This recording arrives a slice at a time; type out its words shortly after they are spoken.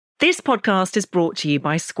This podcast is brought to you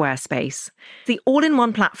by Squarespace, the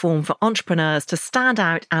all-in-one platform for entrepreneurs to stand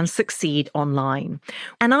out and succeed online.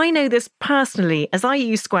 And I know this personally as I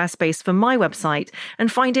use Squarespace for my website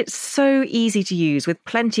and find it so easy to use with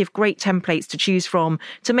plenty of great templates to choose from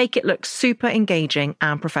to make it look super engaging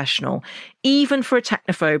and professional, even for a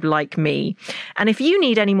technophobe like me. And if you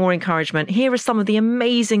need any more encouragement, here are some of the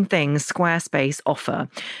amazing things Squarespace offer.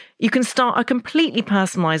 You can start a completely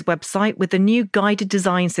personalized website with the new guided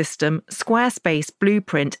design system, Squarespace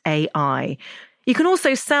Blueprint AI. You can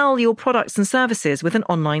also sell your products and services with an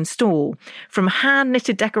online store. From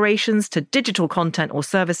hand-knitted decorations to digital content or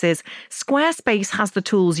services, Squarespace has the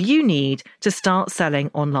tools you need to start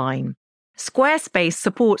selling online. Squarespace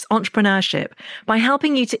supports entrepreneurship by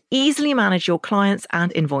helping you to easily manage your clients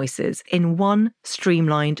and invoices in one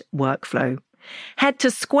streamlined workflow. Head to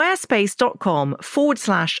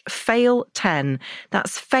squarespace.com/fail10.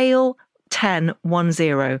 That's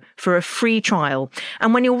fail1010 for a free trial.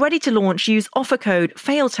 And when you're ready to launch, use offer code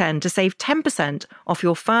FAIL10 to save 10% off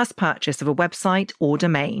your first purchase of a website or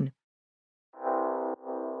domain.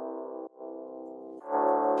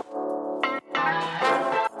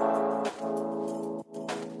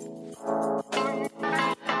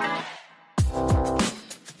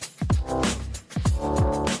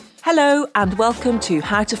 Hello and welcome to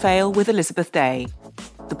How to Fail with Elizabeth Day,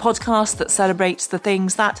 the podcast that celebrates the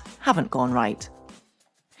things that haven't gone right.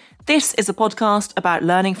 This is a podcast about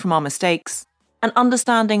learning from our mistakes and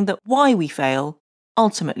understanding that why we fail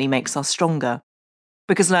ultimately makes us stronger.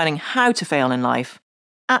 Because learning how to fail in life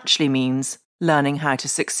actually means learning how to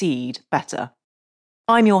succeed better.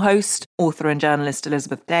 I'm your host, author and journalist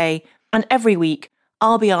Elizabeth Day, and every week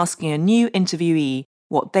I'll be asking a new interviewee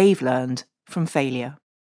what they've learned from failure.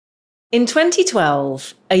 In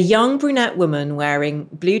 2012, a young brunette woman wearing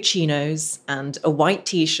blue chinos and a white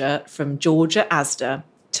t-shirt from Georgia Asda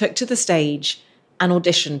took to the stage and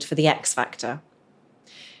auditioned for the X Factor.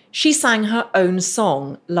 She sang her own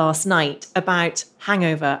song last night about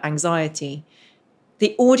hangover anxiety.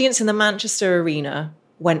 The audience in the Manchester Arena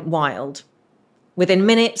went wild. Within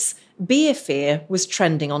minutes, Beer Fear was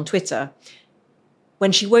trending on Twitter.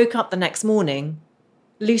 When she woke up the next morning,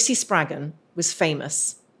 Lucy Spraggan was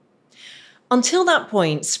famous. Until that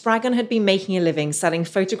point, Spraggan had been making a living selling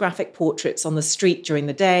photographic portraits on the street during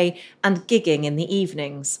the day and gigging in the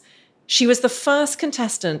evenings. She was the first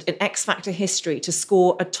contestant in X Factor history to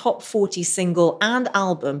score a top 40 single and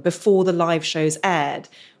album before the live shows aired,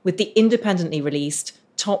 with the independently released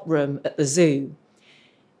Top Room at the Zoo.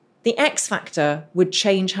 The X Factor would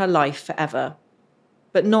change her life forever,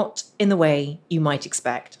 but not in the way you might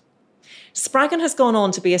expect. Spraggan has gone on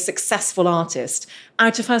to be a successful artist.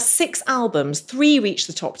 Out of her 6 albums, 3 reached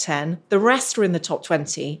the top 10, the rest were in the top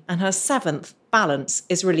 20, and her 7th, Balance,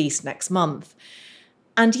 is released next month.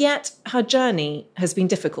 And yet, her journey has been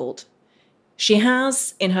difficult. She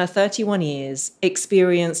has, in her 31 years,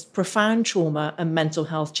 experienced profound trauma and mental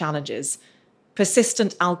health challenges,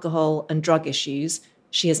 persistent alcohol and drug issues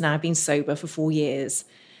 — she has now been sober for 4 years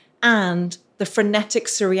 — and the frenetic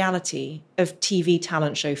surreality of TV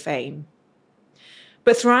talent show fame.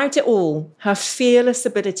 But throughout it all, her fearless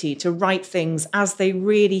ability to write things as they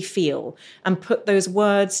really feel and put those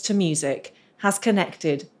words to music has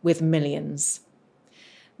connected with millions.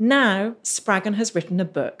 Now, Spraggan has written a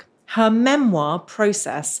book. Her memoir,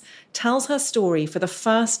 Process, tells her story for the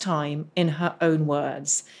first time in her own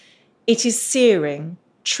words. It is searing,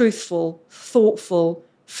 truthful, thoughtful,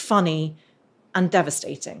 funny, and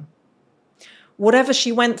devastating. Whatever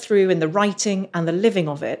she went through in the writing and the living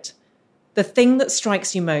of it, the thing that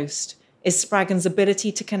strikes you most is Spraggan's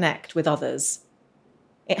ability to connect with others.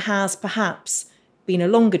 It has perhaps been a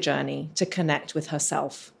longer journey to connect with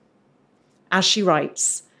herself. As she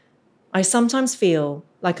writes, "I sometimes feel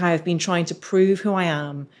like I have been trying to prove who I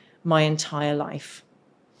am my entire life."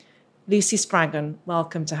 Lucy Spraggan,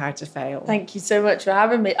 welcome to How to Fail. Thank you so much for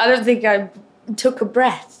having me. I don't think I took a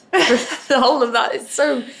breath for the whole of that. It's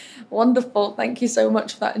so wonderful. Thank you so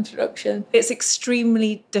much for that introduction. It's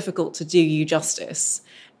extremely difficult to do you justice,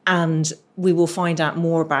 and we will find out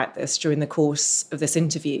more about this during the course of this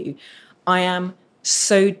interview. I am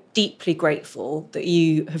so deeply grateful that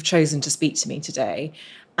you have chosen to speak to me today,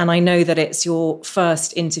 and I know that it's your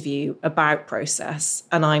first interview about Process,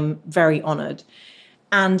 and I'm very honoured.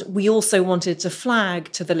 And we also wanted to flag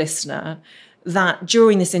to the listener that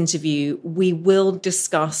during this interview, we will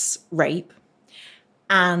discuss rape.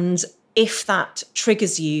 And if that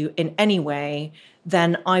triggers you in any way,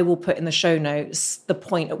 then I will put in the show notes the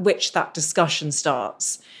point at which that discussion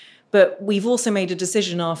starts. But we've also made a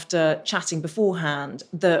decision after chatting beforehand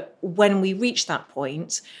that when we reach that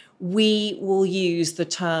point, we will use the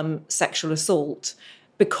term sexual assault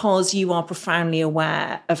because you are profoundly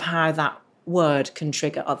aware of how that word can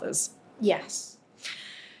trigger others. Yes.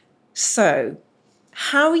 So,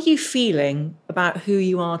 how are you feeling about who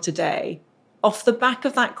you are today off the back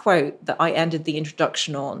of that quote that I ended the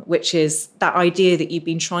introduction on, which is that idea that you've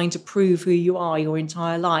been trying to prove who you are your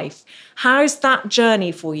entire life? How's that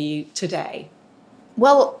journey for you today?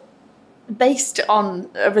 Well, based on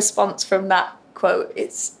a response from that quote,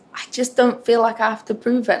 I just don't feel like I have to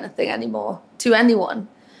prove anything anymore to anyone,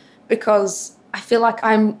 because I feel like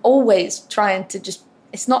I'm always trying to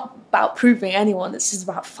it's not about proving anyone, it's just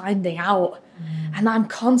about finding out. And I'm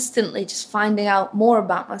constantly just finding out more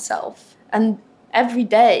about myself. And every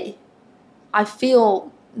day I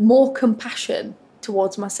feel more compassion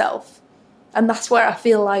towards myself. And that's where I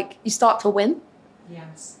feel like you start to win.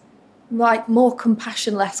 Yes. Like more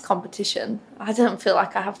compassion, less competition. I don't feel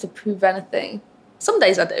like I have to prove anything. Some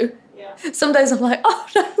days I do. Yeah. Some days I'm like, oh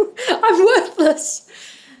no, I'm worthless.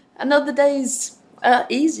 And other days are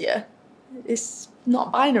easier. It's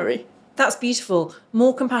not binary. That's beautiful.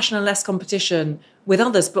 More compassion and less competition with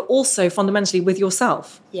others, but also fundamentally with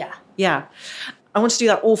yourself. Yeah. Yeah. I want to do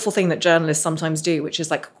that awful thing that journalists sometimes do, which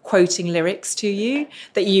is like quoting lyrics to you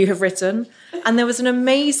that you have written. And there was an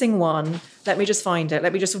amazing one. Let me just find it.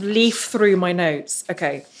 Let me just leaf through my notes.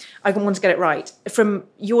 Okay. I want to get it right. From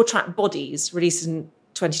your track Bodies, released in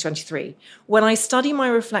 2023. When I study my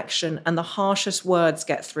reflection and the harshest words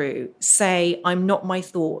get through, say, I'm not my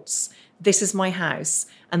thoughts. This is my house,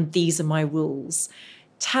 and these are my rules.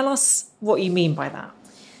 Tell us what you mean by that.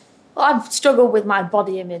 Well, I've struggled with my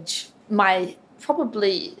body image my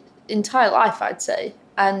probably entire life, I'd say.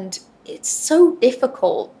 And it's so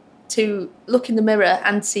difficult to look in the mirror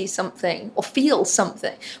and see something or feel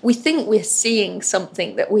something. We think we're seeing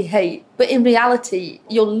something that we hate, but in reality,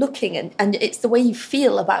 you're looking and it's the way you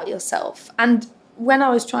feel about yourself. And when I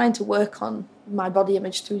was trying to work on my body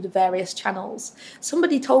image through the various channels,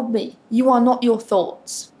 somebody told me, you are not your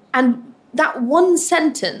thoughts. And that one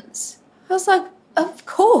sentence, I was like, of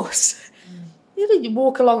course. You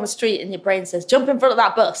walk along the street and your brain says, jump in front of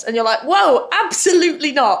that bus. And you're like, whoa,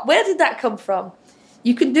 absolutely not. Where did that come from?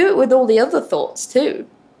 You can do it with all the other thoughts too.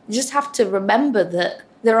 You just have to remember that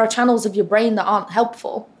there are channels of your brain that aren't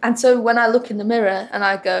helpful. And so when I look in the mirror and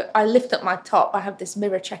I lift up my top, I have this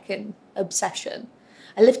mirror check-in obsession.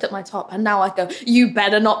 I lift up my top and now I go, you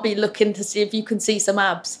better not be looking to see if you can see some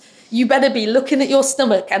abs. You better be looking at your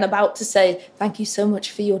stomach and about to say, thank you so much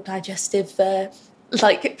for your digestive,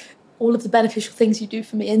 all of the beneficial things you do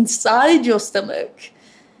for me inside your stomach.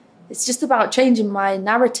 It's just about changing my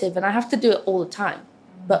narrative, and I have to do it all the time.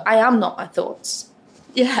 But I am not my thoughts.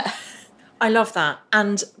 Yeah. I love that.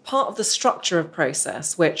 And part of the structure of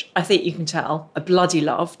process, which I think you can tell I bloody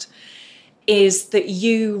loved, is that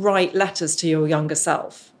you write letters to your younger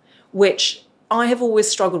self, which I have always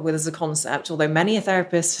struggled with as a concept, although many a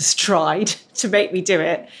therapist has tried to make me do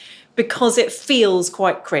it, because it feels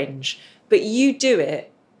quite cringe. But you do it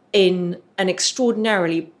in an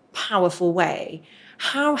extraordinarily powerful way.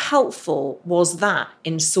 How helpful was that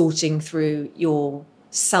in sorting through your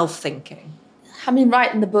self-thinking? I mean,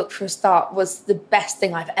 writing the book for a start was the best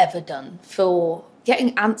thing I've ever done for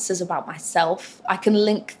getting answers about myself. I can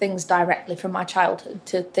link things directly from my childhood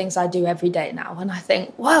to things I do every day now. And I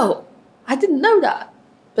think, whoa, I didn't know that.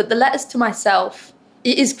 But the letters to myself,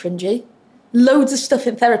 it is cringy. Loads of stuff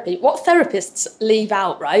in therapy. What therapists leave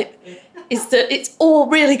out, right, is that it's all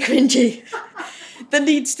really cringy. There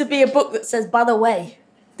needs to be a book that says, by the way,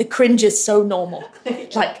 the cringe is so normal.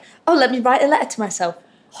 Like, oh, let me write a letter to myself.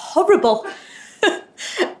 Horrible.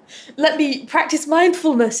 Let me practice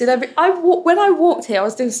mindfulness in every... When I walked here, I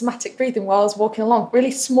was doing somatic breathing while I was walking along,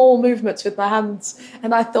 really small movements with my hands.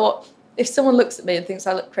 And I thought, if someone looks at me and thinks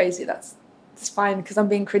I look crazy, that's fine, because I'm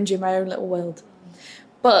being cringy in my own little world.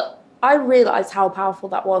 But I realised how powerful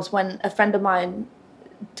that was when a friend of mine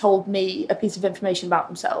told me a piece of information about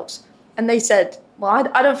themselves. And they said, well,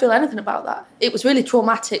 I don't feel anything about that. It was really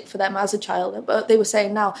traumatic for them as a child, but they were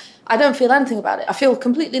saying now, I don't feel anything about it. I feel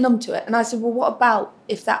completely numb to it. And I said, well, what about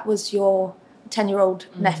if that was your 10-year-old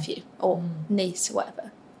nephew or niece or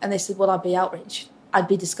whatever? And they said, well, I'd be outraged. I'd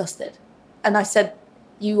be disgusted. And I said,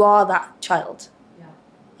 you are that child. Yeah.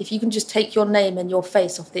 If you can just take your name and your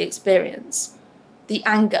face off the experience, the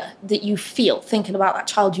anger that you feel thinking about that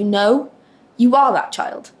child, you are that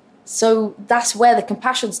child. So that's where the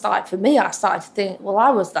compassion started for me. I started to think, well, I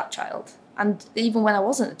was that child. And even when I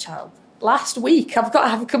wasn't a child, last week, I've got to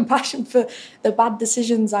have compassion for the bad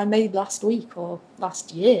decisions I made last week or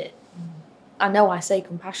last year. I know I say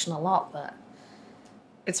compassion a lot, but...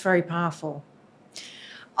 It's very powerful.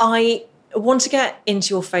 I I want to get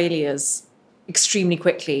into your failures extremely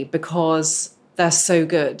quickly because they're so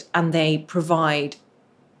good and they provide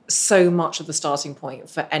so much of the starting point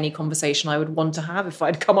for any conversation I would want to have if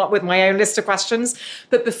I'd come up with my own list of questions.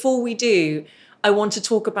 But before we do, I want to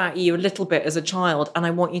talk about you a little bit as a child, and I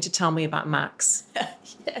want you to tell me about Max.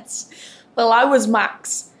 Yes. Well, I was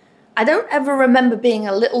Max. I don't ever remember being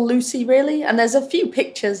a little Lucy, really. And there's a few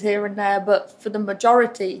pictures here and there, but for the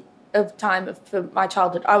majority of time for my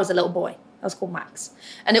childhood, I was a little boy. I was called Max.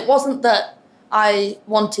 And it wasn't that I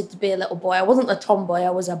wanted to be a little boy. I wasn't a tomboy. I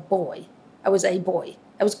was a boy. I was a boy.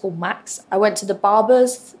 I was called Max. I went to the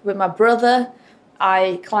barbers with my brother.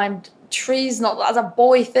 I climbed trees, not as a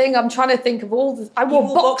boy thing. I'm trying to think of all the... I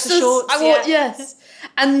wore boxer shorts. Yes.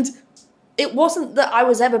 And it wasn't that I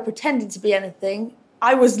was ever pretending to be anything.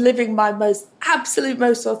 I was living my most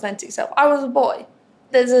authentic self. I was a boy.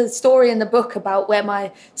 There's a story in the book about where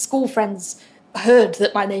my school friends heard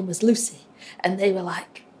that my name was Lucy. And they were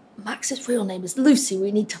like, Max's real name is Lucy.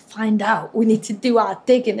 We need to find out. We need to do our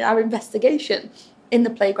digging, our investigation. In the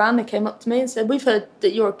playground, they came up to me and said, we've heard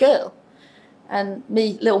that you're a girl. And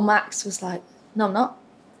me, little Max, was like, no, I'm not.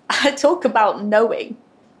 I talk about knowing.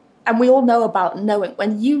 And we all know about knowing.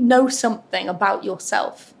 When you know something about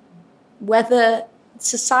yourself, whether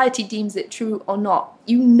society deems it true or not,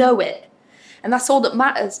 you know it. And that's all that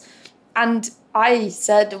matters. And I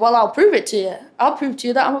said, well, I'll prove it to you. I'll prove to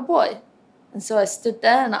you that I'm a boy. And so I stood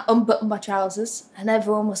there and I unbuttoned my trousers and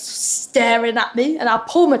everyone was staring at me and I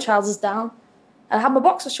pulled my trousers down and I had my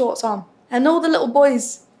boxer shorts on. And all the little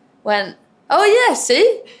boys went, oh yeah,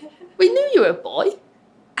 see? We knew you were a boy.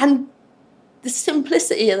 And the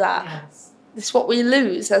simplicity of that, yes, is what we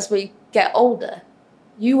lose as we get older.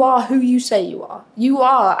 You are who you say you are. You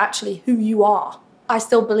are actually who you are. I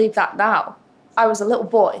still believe that now. I was a little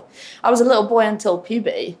boy. I was a little boy until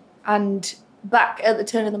puberty. And back at the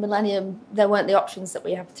turn of the millennium, there weren't the options that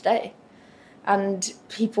we have today. And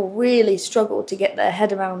people really struggled to get their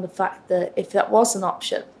head around the fact that if that was an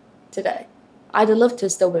option today, I'd have loved to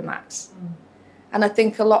still be Max. And I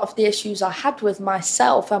think a lot of the issues I had with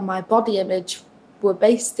myself and my body image were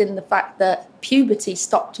based in the fact that puberty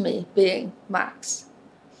stopped me being Max.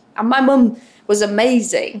 And my mum was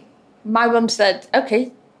amazing. My mum said,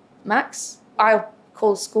 okay, Max, I'll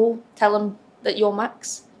call school, tell them that you're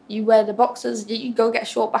Max. You wear the boxers, you go get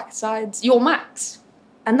short back sides, you're Max.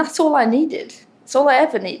 And that's all I needed. It's all I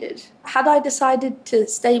ever needed. Had I decided to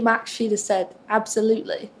stay Max, she'd have said,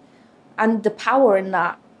 absolutely. And the power in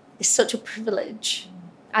that is such a privilege.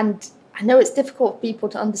 And I know it's difficult for people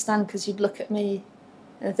to understand because you'd look at me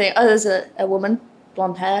and think, oh, there's a woman,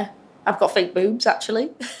 blonde hair. I've got fake boobs,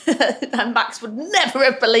 actually. And Max would never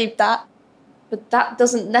have believed that. But that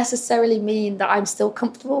doesn't necessarily mean that I'm still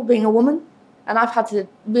comfortable being a woman. And I've had to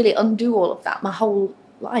really undo all of that my whole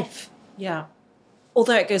life. Yeah.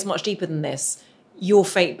 Although it goes much deeper than this, your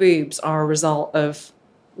fake boobs are a result of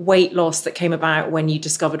weight loss that came about when you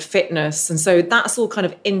discovered fitness. And so that's all kind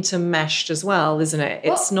of intermeshed as well, isn't it?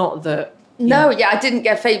 It's not that... No, I didn't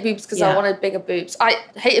get fake boobs because I wanted bigger boobs. I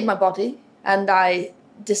hated my body and I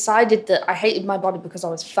decided that I hated my body because I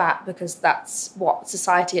was fat, because that's what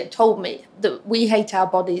society had told me, that we hate our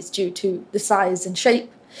bodies due to the size and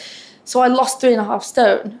shape. So I lost 3.5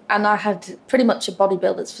 stone and I had pretty much a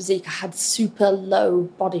bodybuilder's physique. I had super low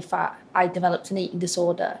body fat. I developed an eating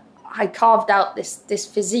disorder. I carved out this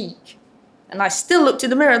physique and I still looked in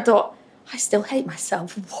the mirror and thought, I still hate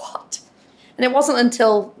myself. What? And it wasn't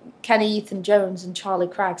until Kenny Ethan Jones and Charlie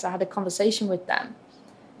Craggs, I had a conversation with them.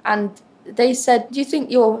 And they said, do you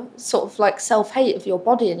think your sort of like self-hate of your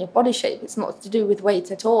body and your body shape, it's not to do with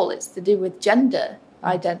weight at all, it's to do with gender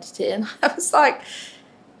identity? And I was like...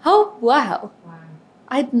 oh, wow.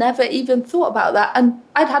 I'd never even thought about that. And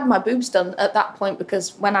I'd had my boobs done at that point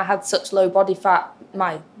because when I had such low body fat,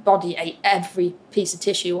 my body ate every piece of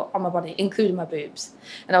tissue on my body, including my boobs.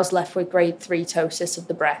 And I was left with grade 3 ptosis of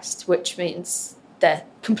the breast, which means they're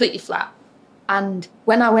completely flat. And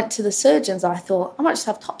when I went to the surgeons, I thought, I might just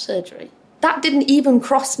have top surgery. That didn't even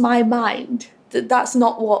cross my mind. That's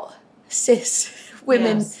not what cis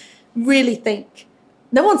women really think.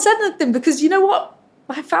 No one said anything because you know what?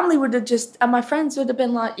 My family would have just, and my friends would have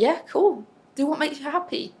been like, yeah, cool. Do what makes you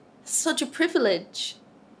happy. It's such a privilege.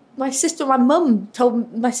 My sister, my mum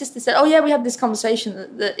my sister said, oh yeah, we had this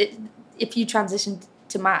conversation that if you transitioned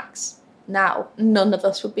to Max now, none of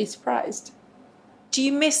us would be surprised. Do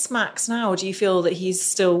you miss Max now? Do you feel that he's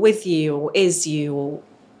still with you or is you? Or...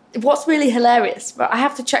 What's really hilarious, but I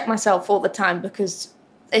have to check myself all the time because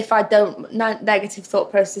if I don't, negative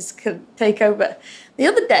thought process can take over. The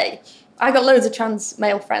other day, I got loads of trans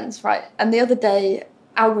male friends, right? And the other day,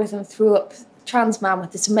 algorithm threw up trans man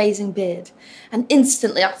with this amazing beard. And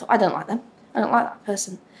instantly I thought, I don't like them. I don't like that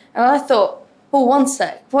person. And I thought, oh, one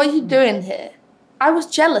sec, what are you doing here? I was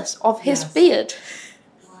jealous of his beard.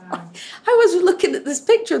 Wow. I was looking at this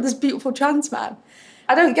picture of this beautiful trans man.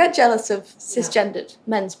 I don't get jealous of cisgendered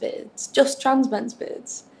men's beards, just trans men's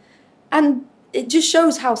beards. And it just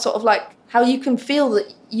shows how sort of like, how you can feel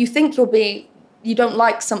that you think you don't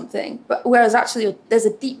like something, but whereas actually there's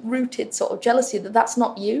a deep-rooted sort of jealousy that that's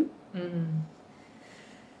not you. Mm.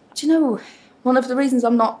 Do you know, one of the reasons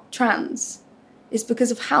I'm not trans is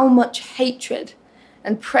because of how much hatred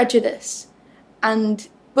and prejudice and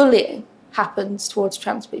bullying happens towards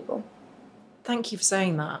trans people. Thank you for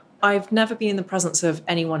saying that. I've never been in the presence of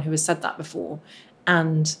anyone who has said that before,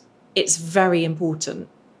 and it's very important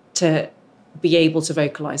to be able to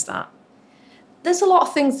vocalise that. There's a lot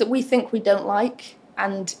of things that we think we don't like,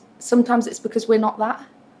 and sometimes it's because we're not that.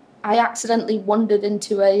 I accidentally wandered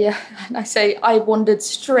into I wandered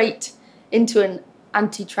straight into an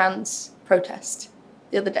anti-trans protest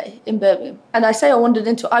the other day in Birmingham. And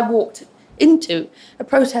I walked into a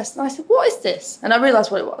protest and I said, what is this? And I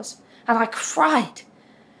realised what it was. And I cried.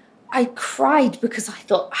 I cried because I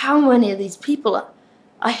thought, how many of these people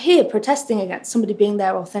are here protesting against somebody being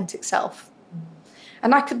their authentic self?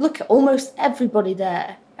 And I could look at almost everybody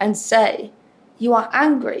there and say, you are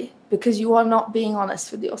angry because you are not being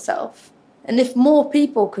honest with yourself. And if more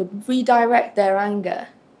people could redirect their anger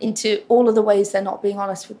into all of the ways they're not being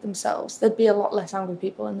honest with themselves, there'd be a lot less angry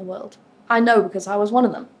people in the world. I know because I was one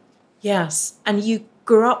of them. Yes, and you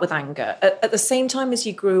grew up with anger. At the same time as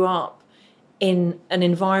you grew up in an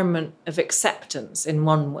environment of acceptance in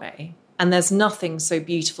one way, and there's nothing so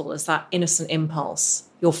beautiful as that innocent impulse,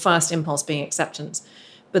 your first impulse being acceptance.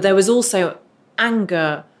 But there was also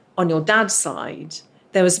anger on your dad's side.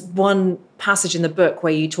 There was one passage in the book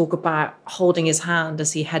where you talk about holding his hand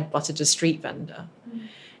as he headbutted a street vendor. Mm.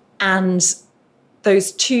 And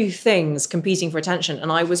those two things competing for attention.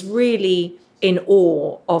 And I was really in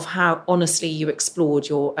awe of how honestly you explored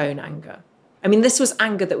your own anger. I mean, this was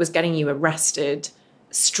anger that was getting you arrested,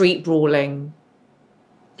 street brawling.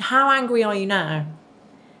 How angry are you now?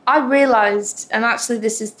 I realised, and actually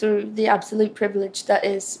this is through the absolute privilege that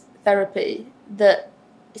is therapy, that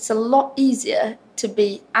it's a lot easier to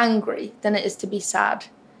be angry than it is to be sad.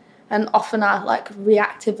 And often our like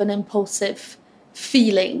reactive and impulsive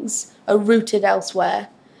feelings are rooted elsewhere.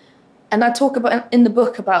 And I talk about in the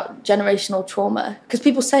book about generational trauma, because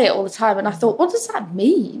people say it all the time, and I thought, what does that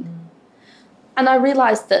mean? And I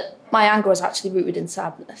realised that my anger was actually rooted in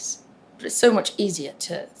sadness. But it's so much easier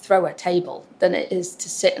to throw a table than it is to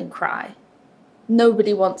sit and cry.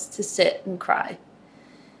 Nobody wants to sit and cry.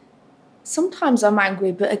 Sometimes I'm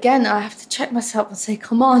angry, but again, I have to check myself and say,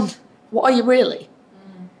 come on, what are you really?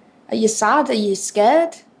 Are you sad? Are you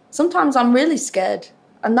scared? Sometimes I'm really scared,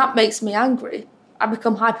 and that makes me angry. I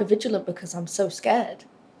become hypervigilant because I'm so scared.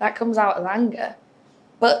 That comes out of anger.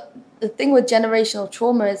 But the thing with generational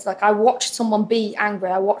trauma is, like, I watched someone be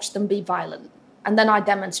angry, I watched them be violent, and then I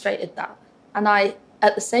demonstrated that. And I,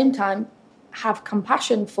 at the same time, have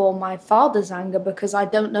compassion for my father's anger because I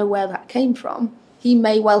don't know where that came from. He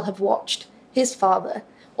may well have watched his father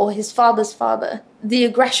or his father's father. The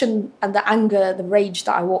aggression and the anger, the rage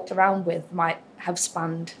that I walked around with might have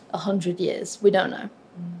spanned 100 years. We don't know.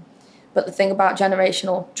 But the thing about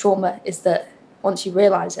generational trauma is that once you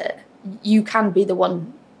realise it, you can be the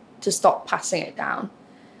one to stop passing it down.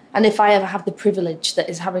 And if I ever have the privilege that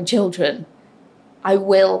is having children, I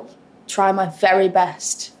will try my very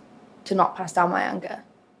best to not pass down my anger.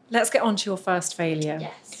 Let's get on to your first failure.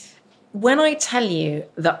 Yes. When I tell you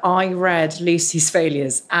that I read Lucy's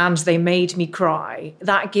Failures and they made me cry,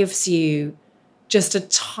 that gives you just a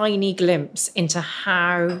tiny glimpse into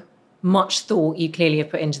how much thought you clearly have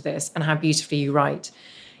put into this and how beautifully you write.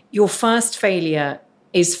 Your first failure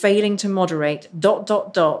is failing to moderate ...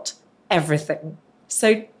 everything.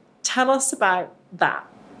 So tell us about that.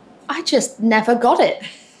 I just never got it.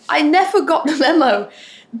 I never got the memo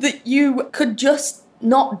that you could just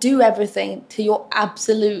not do everything to your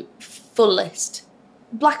absolute fullest.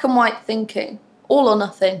 Black and white thinking, all or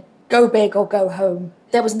nothing, go big or go home.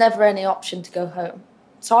 There was never any option to go home.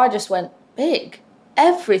 So I just went big.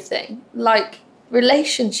 Everything, like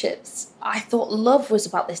relationships. I thought love was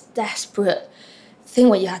about this desperate thing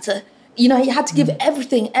where you had to give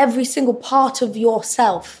everything, every single part of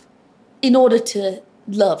yourself in order to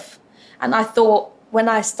love. And I thought when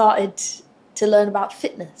I started to learn about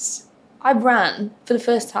fitness, I ran for the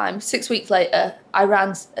first time. 6 weeks later, I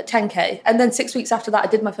ran a 10K. And then 6 weeks after that, I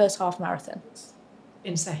did my first half marathon.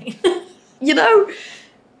 Insane. You know,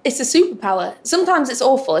 It's a superpower. Sometimes it's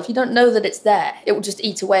awful. If you don't know that it's there, it will just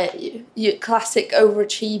eat away at you. You're classic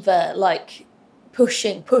overachiever, like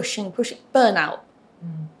pushing, burnout.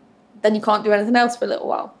 Then you can't do anything else for a little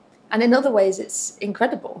while. And in other ways, it's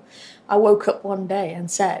incredible. I woke up one day and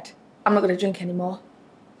said, I'm not going to drink anymore.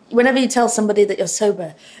 Whenever you tell somebody that you're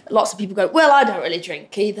sober, lots of people go, well, I don't really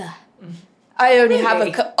drink either. I only have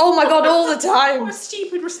a cup. Oh my God, all the time. What a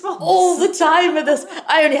stupid response. All the time with this.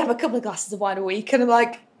 I only have a couple of glasses of wine a week. And I'm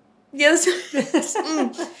like, yes.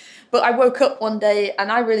 But I woke up one day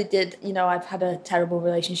and I really did, I've had a terrible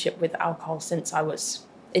relationship with alcohol since I was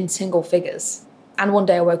in single figures. And one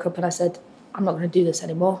day I woke up and I said, I'm not going to do this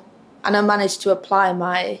anymore. And I managed to apply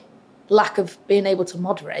my lack of being able to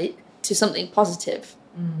moderate to something positive.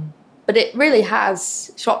 But it really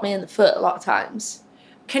has shot me in the foot a lot of times.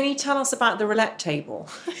 Can you tell us about the roulette table?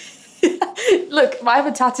 Look, I have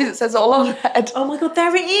a tattoo that says all on red. Oh my God,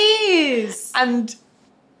 there it is. And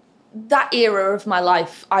that era of my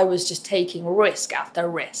life, I was just taking risk after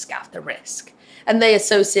risk after risk. And they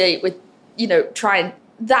associate with, trying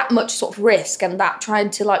that much sort of risk and that trying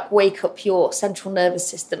to like wake up your central nervous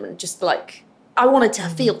system and just like, I wanted to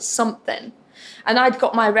feel something. And I'd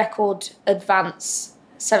got my record advance,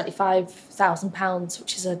 £75,000,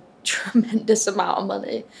 which is a tremendous amount of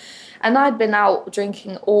money. And I'd been out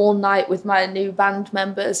drinking all night with my new band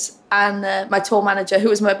members and my tour manager, who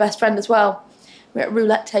was my best friend as well. We were at a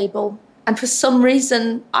roulette table. And for some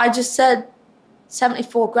reason, I just said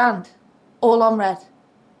 74 grand, all on red.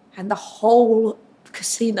 And the whole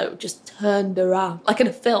casino just turned around, like in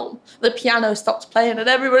a film. The piano stops playing and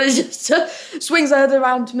everybody just swings their head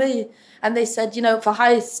around to me. And they said, for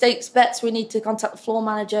high stakes bets, we need to contact the floor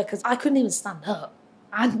manager because I couldn't even stand up.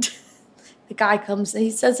 And the guy comes and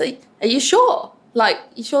he says, are you sure? Like,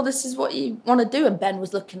 you sure this is what you want to do? And Ben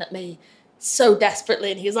was looking at me so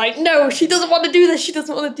desperately and he was like, no, she doesn't want to do this. She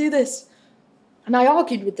doesn't want to do this. And I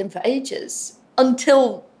argued with them for ages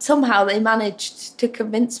until somehow they managed to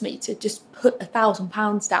convince me to just put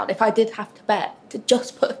 £1,000 down. If I did have to bet, to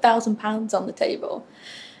just put £1,000 on the table.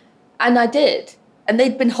 And I did. And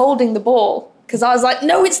they'd been holding the ball because I was like,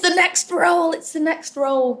 no, it's the next roll. It's the next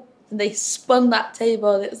roll. And they spun that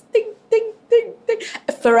table and it was ding, ding, ding, ding,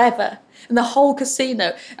 forever. And the whole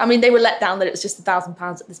casino, I mean, they were let down that it was just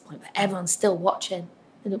 £1,000 at this point, but everyone's still watching.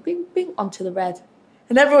 And it bing, bing, onto the red.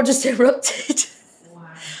 And everyone just erupted. Wow.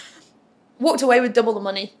 Walked away with double the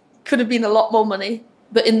money. Could have been a lot more money.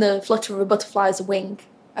 But in the flutter of a butterfly's wing,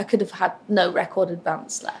 I could have had no record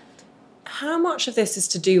advance left. How much of this is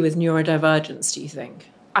to do with neurodivergence, do you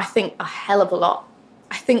think? I think a hell of a lot.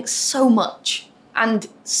 I think so much. And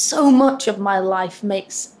so much of my life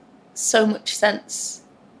makes so much sense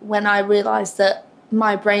when I realise that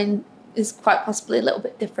my brain is quite possibly a little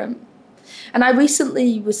bit different. And I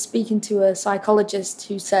recently was speaking to a psychologist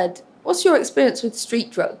who said, what's your experience with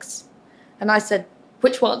street drugs? And I said,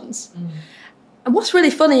 which ones? And what's really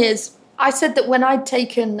funny is I said that when I'd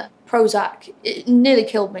taken Prozac, it nearly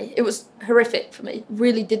killed me. It was horrific for me. It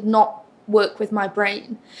really did not work with my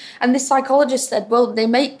brain. And this psychologist said, well, they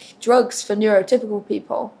make drugs for neurotypical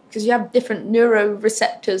people because you have different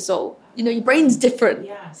neuroreceptors or, your brain's different.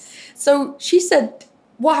 Yes. So she said,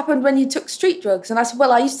 what happened when you took street drugs? And I said,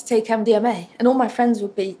 well, I used to take MDMA and all my friends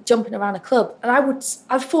would be jumping around a club and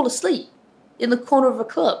I'd fall asleep in the corner of a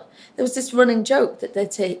club. There was this running joke that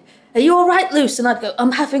they'd say, are you all right, Luce? And I'd go,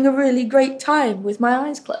 I'm having a really great time with my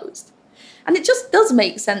eyes closed. And it just does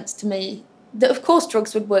make sense to me that, of course,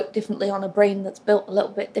 drugs would work differently on a brain that's built a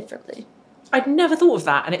little bit differently. I'd never thought of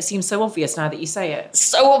that, and it seems so obvious now that you say it.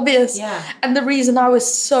 So obvious. Yeah. And the reason I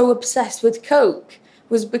was so obsessed with Coke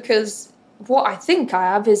was because what I think I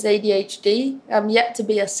have is ADHD. I'm yet to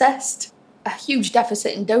be assessed. A huge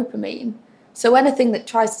deficit in dopamine. So anything that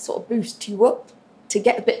tries to sort of boost you up to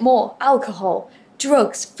get a bit more, alcohol,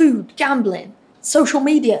 drugs, food, gambling, social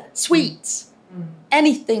media, sweets,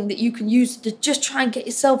 anything that you can use to just try and get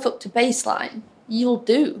yourself up to baseline, you'll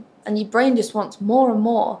do. And your brain just wants more and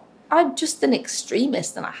more. I'm just an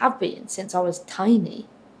extremist, and I have been since I was tiny.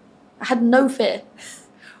 I had no fear.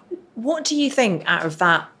 What do you think out of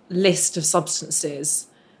that list of substances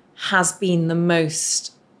has been the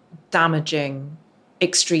most damaging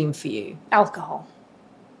extreme for you? Alcohol.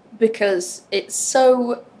 Because it's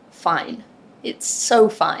so fine. It's so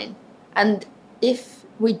fine. And if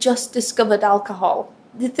we just discovered alcohol,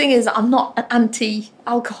 the thing is, I'm not an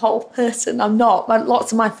anti-alcohol person. I'm not.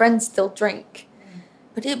 Lots of my friends still drink.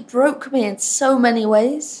 But it broke me in so many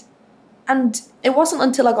ways. And it wasn't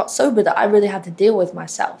until I got sober that I really had to deal with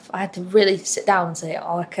myself. I had to really sit down and say,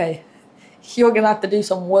 oh, okay, you're going to have to do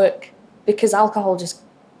some work. Because alcohol just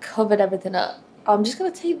covered everything up. I'm just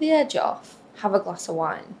going to take the edge off. have a glass of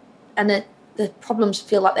wine and the problems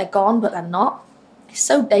feel like they're gone, but they're not. It's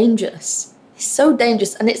so dangerous. It's so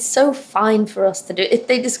dangerous, and it's so fine for us to do. If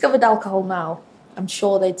they discovered alcohol now, I'm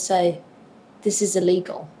sure they'd say, this is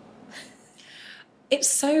illegal. It's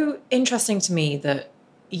so interesting to me that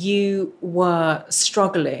you were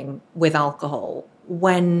struggling with alcohol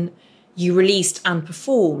when you released and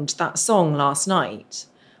performed that song last night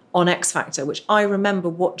on X Factor, which I remember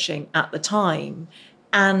watching at the time.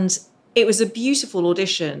 And it was a beautiful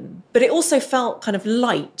audition, but it also felt kind of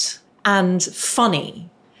light and funny.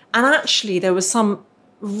 And actually there was some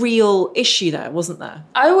real issue there, wasn't there?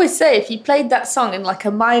 I always say if you played that song in like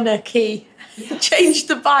a minor key, change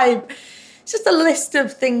the vibe. It's just a list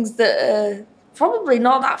of things that are probably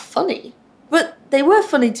not that funny. But they were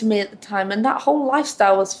funny to me at the time, and that whole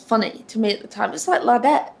lifestyle was funny to me at the time. It's like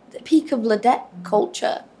Ladette, the peak of Ladette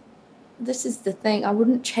culture. This is the thing, I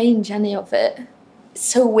wouldn't change any of it. It's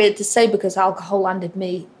so weird to say because alcohol landed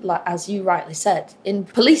me, like as you rightly said, in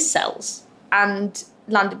police cells and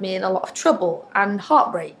landed me in a lot of trouble and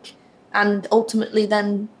heartbreak, and ultimately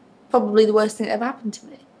then probably the worst thing that ever happened to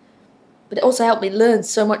me. But it also helped me learn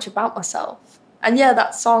so much about myself. And yeah,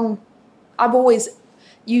 that song, I've always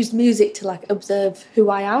used music to like observe who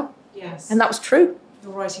I am. Yes. And that was true.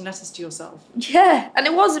 You're writing letters to yourself. Yeah, and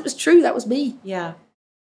it was true, that was me. Yeah.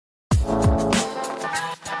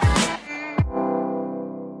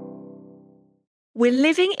 We're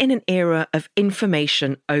living in an era of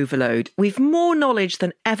information overload. We've more knowledge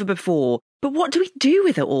than ever before. But what do we do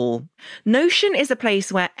with it all? Notion is a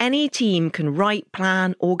place where any team can write,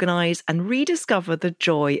 plan, organise and rediscover the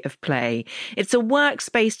joy of play. It's a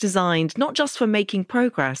workspace designed not just for making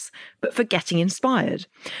progress, but for getting inspired.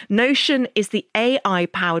 Notion is the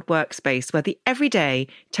AI-powered workspace where the everyday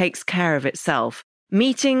takes care of itself.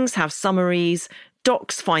 Meetings have summaries,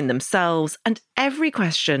 docs find themselves, and every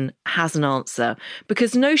question has an answer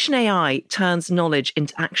because Notion AI turns knowledge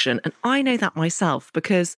into action. And I know that myself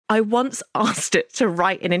because I once asked it to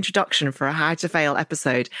write an introduction for a How to Fail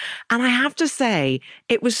episode. And I have to say,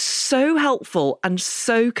 it was so helpful and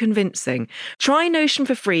so convincing. Try Notion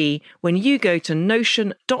for free when you go to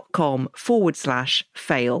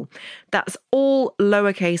notion.com/fail. That's all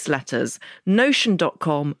lowercase letters,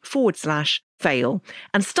 notion.com/fail,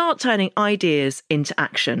 and start turning ideas into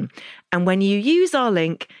action. And when you use our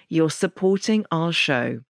link, you're supporting our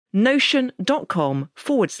show.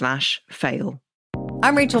 Notion.com/fail.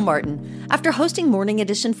 I'm Rachel Martin. After hosting Morning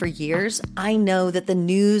Edition for years, I know that the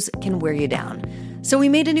news can wear you down. So we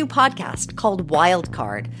made a new podcast called Wild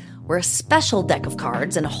Card, where a special deck of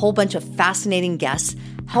cards and a whole bunch of fascinating guests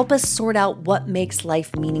help us sort out what makes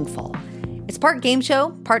life meaningful. It's part game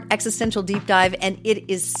show, part existential deep dive, and it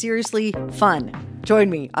is seriously fun. Join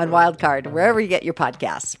me on Wildcard, wherever you get your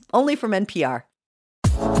podcasts, only from NPR.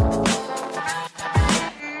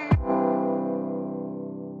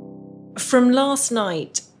 From last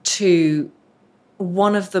night to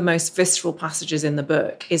one of the most visceral passages in the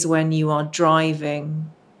book is when you are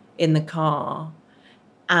driving in the car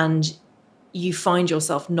and you find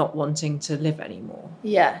yourself not wanting to live anymore.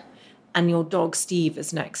 Yeah. And your dog Steve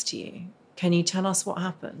is next to you. Can you tell us what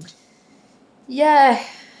happened? Yeah.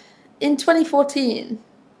 In 2014,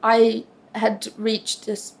 I had reached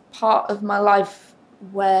this part of my life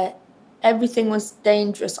where everything was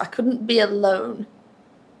dangerous. I couldn't be alone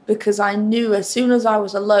because I knew as soon as I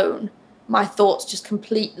was alone, my thoughts just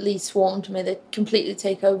completely swarmed me. They'd completely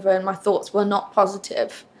take over and my thoughts were not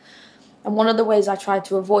positive. And one of the ways I tried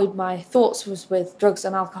to avoid my thoughts was with drugs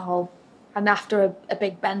and alcohol. And after a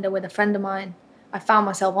big bender with a friend of mine, I found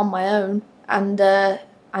myself on my own and I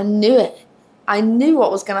knew it. I knew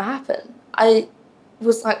what was going to happen. I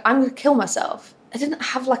was like, I'm going to kill myself. I didn't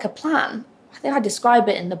have like a plan. I think I describe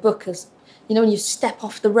it in the book as, you know, when you step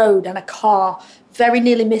off the road and a car very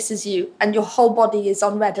nearly misses you and your whole body is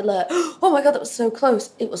on red alert. Oh my God, that was so close.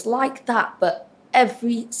 It was like that, but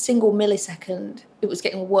every single millisecond, it was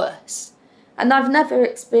getting worse. And I've never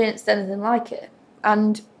experienced anything like it.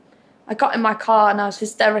 And I got in my car and I was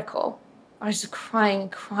hysterical. I was just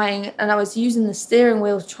crying, and I was using the steering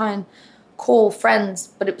wheel to try and call friends,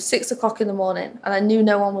 but it was 6 o'clock in the morning and I knew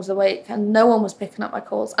no one was awake and no one was picking up my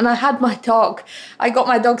calls. And I had my dog. I got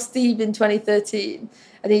my dog Steve in 2013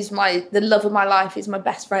 and he's the love of my life. He's my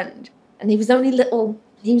best friend. And he was only little.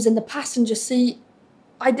 He was in the passenger seat.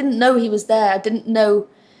 I didn't know he was there. I didn't know.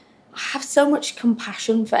 I have so much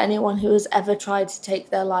compassion for anyone who has ever tried to take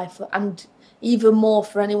their life, and even more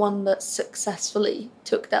for anyone that successfully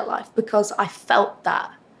took their life, because I felt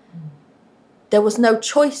that. There was no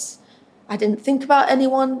choice. I didn't think about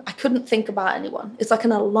anyone. I couldn't think about anyone. It's like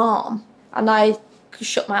an alarm. And I could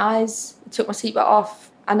shut my eyes, took my seatbelt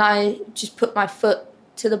off, And I just put my foot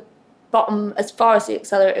to the bottom as far as the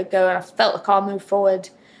accelerator would go, and I felt the car move forward,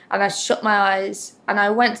 and I shut my eyes, and I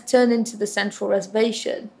went to turn into the central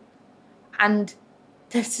reservation, and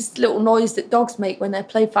there's this little noise that dogs make when they're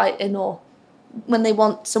play fighting or when they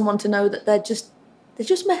want someone to know that they're just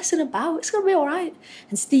messing about. It's going to be all right.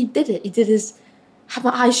 And Steve did it. He did had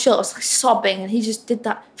my eyes shut. I was like sobbing, and he just did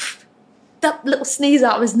that little sneeze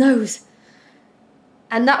out of his nose.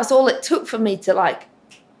 And that was all it took for me to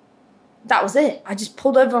that was it. I just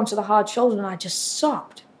pulled over onto the hard shoulder and I just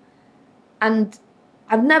sobbed. And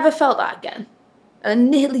I've never felt that again. And I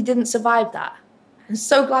nearly didn't survive that. I'm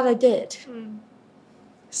so glad I did.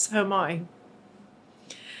 So am I.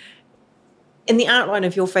 In the outline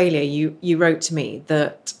of your failure, you wrote to me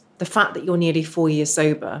that the fact that you're nearly 4 years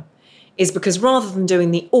sober is because rather than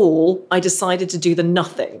doing the all, I decided to do the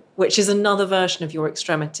nothing, which is another version of your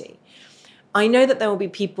extremity. I know that there will be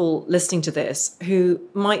people listening to this who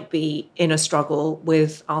might be in a struggle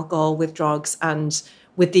with alcohol, with drugs, and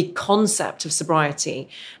with the concept of sobriety.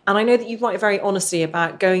 And I know that you write very honestly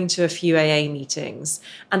about going to a few AA meetings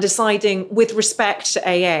and deciding with respect to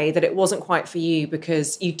AA that it wasn't quite for you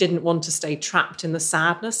because you didn't want to stay trapped in the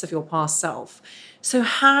sadness of your past self. So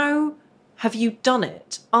how have you done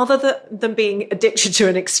it? Other than being addicted to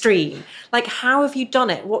an extreme, how have you done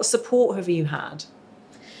it? What support have you had?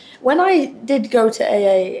 When I did go to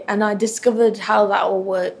AA and I discovered how that all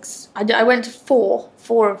works, I went to four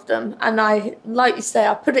of them, and I, like you say,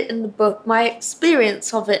 I put it in the book, my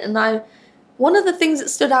experience of it, and one of the things that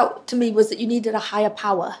stood out to me was that you needed a higher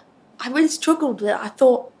power. I really struggled with it. I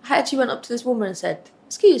actually went up to this woman and said,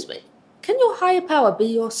 "Excuse me, can your higher power be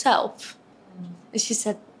yourself?" And she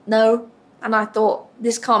said, "No." And I thought,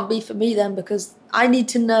 this can't be for me then, because I need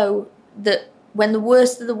to know that when the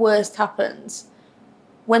worst of the worst happens,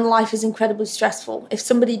 when life is incredibly stressful, if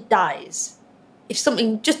somebody dies, if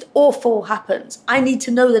something just awful happens, I need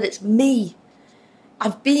to know that it's me.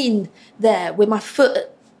 I've been there with my foot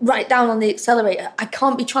right down on the accelerator. I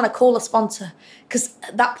can't be trying to call a sponsor because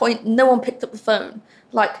at that point, no one picked up the phone.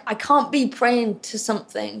 I can't be praying to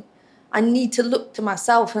something. I need to look to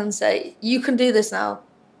myself and say, you can do this now.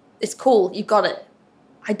 It's cool. You got it.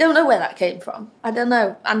 I don't know where that came from. I don't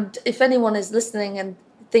know. And if anyone is listening and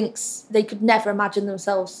thinks they could never imagine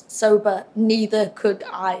themselves sober, neither could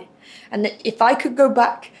I. And if I could go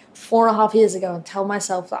back 4.5 years ago and tell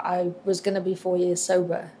myself that I was going to be 4 years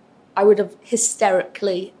sober, I would have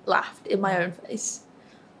hysterically laughed in my own face.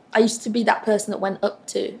 I used to be that person that went up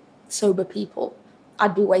to sober people.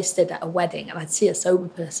 I'd be wasted at a wedding and I'd see a sober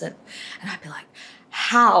person and I'd be like,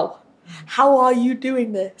 how? How are you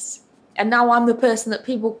doing this? And now I'm the person that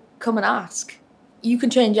people come and ask. You can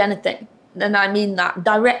change anything. And I mean that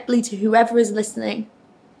directly to whoever is listening.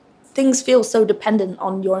 Things feel so dependent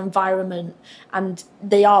on your environment, and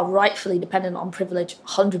they are rightfully dependent on privilege,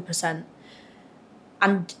 100%.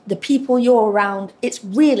 And the people you're around, it's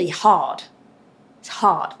really hard. It's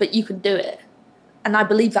hard, but you can do it. And I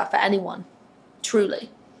believe that for anyone, truly.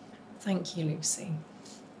 Thank you, Lucy.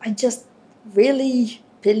 I just really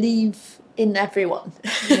believe in everyone.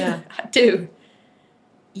 Yeah. I do.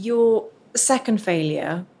 Your second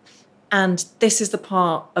failure, and this is the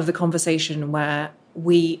part of the conversation where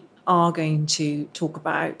we are going to talk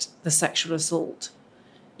about the sexual assault.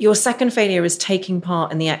 Your second failure is taking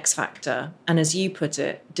part in the X Factor, and as you put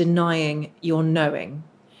it, denying your knowing.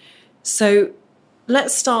 So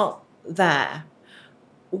let's start there.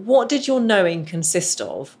 What did your knowing consist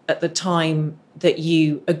of at the time that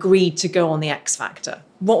you agreed to go on the X Factor?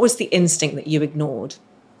 What was the instinct that you ignored?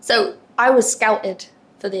 So I was scouted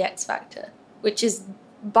for the X Factor, which is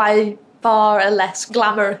by far a less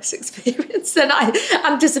glamorous experience than I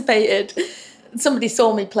anticipated. Somebody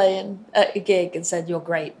saw me playing at a gig and said, "You're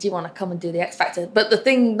great. Do you want to come and do the X Factor?" But the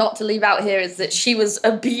thing not to leave out here is that she was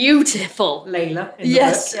a beautiful Layla.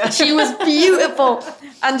 Yes, yeah. She was beautiful.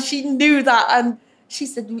 And she knew that. And she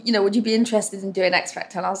said, "Would you be interested in doing X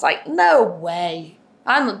Factor?" And I was like, "No way.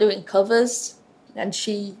 I'm not doing covers." And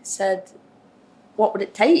she said, "What would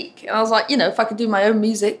it take?" And I was like, if I could do my own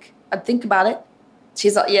music, I'd think about it.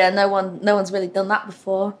 She's like, "Yeah, no one's really done that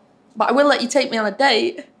before. But I will let you take me on a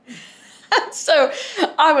date." And so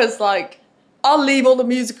I was like, I'll leave all the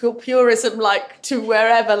musical purism to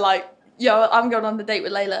wherever, I'm going on the date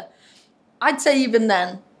with Layla. I'd say even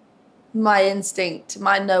then, my instinct,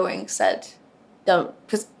 my knowing said, don't.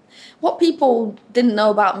 Because what people didn't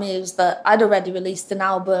know about me was that I'd already released an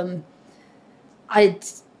album. I'd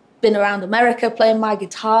been around America playing my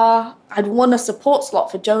guitar. I'd won a support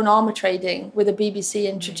slot for Joan Armour Trading with a BBC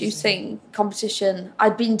introducing competition.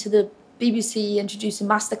 I'd been to the BBC introducing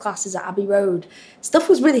masterclasses at Abbey Road. Stuff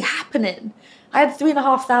was really happening. I had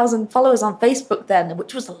 3,500 followers on Facebook then,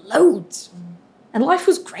 which was loads. And life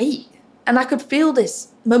was great. And I could feel this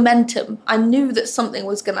momentum. I knew that something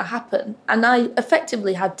was going to happen. And I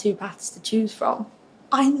effectively had two paths to choose from.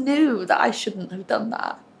 I knew that I shouldn't have done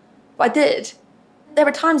that. But I did. There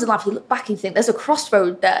are times in life you look back and you think, there's a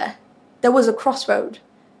crossroad there. There was a crossroad.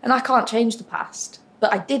 And I can't change the past.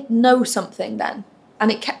 But I did know something then.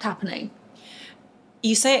 And it kept happening.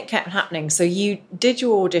 You say it kept happening. So you did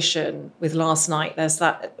your audition with Last Night. There's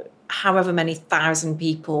that however many thousand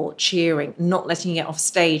people cheering, not letting you get off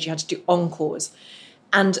stage. You had to do encores.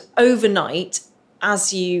 And overnight,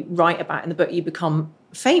 as you write about in the book, you become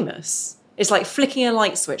famous. It's like flicking a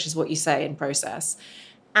light switch is what you say in Process.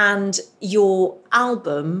 And your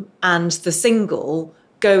album and the single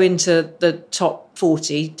go into the top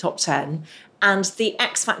 40, top 10. And the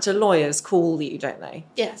X Factor lawyers call you, don't they?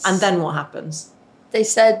 Yes. And then what happens? They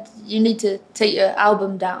said, you need to take your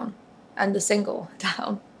album down and the single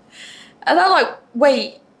down. And I'm like,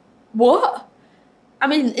 wait, what? I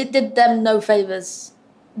mean, it did them no favours.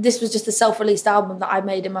 This was just a self-released album that I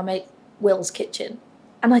made in my mate Will's kitchen.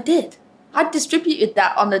 And I did. I'd distributed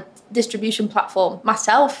that on a distribution platform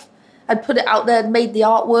myself. I'd put it out there, made the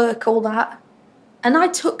artwork, all that. And I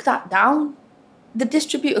took that down. The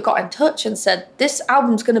distributor got in touch and said, this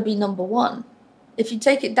album's going to be number one. If you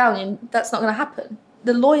take it down, that's not going to happen.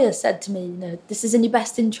 The lawyer said to me, this is in your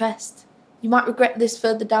best interest. You might regret this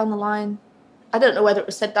further down the line. I don't know whether it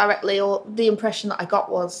was said directly or the impression that I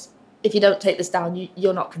got was, if you don't take this down,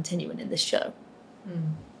 you're not continuing in this show.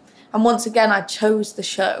 Mm. And once again, I chose the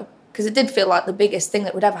show because it did feel like the biggest thing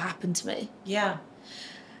that would ever happen to me. Yeah.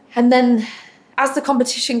 And then as the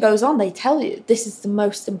competition goes on, they tell you, this is the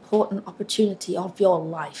most important opportunity of your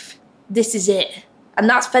life. This is it. And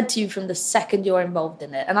that's fed to you from the second you're involved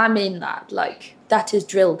in it. And I mean that, that is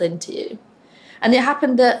drilled into you. And it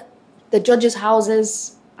happened at the judges'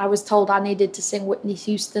 houses. I was told I needed to sing Whitney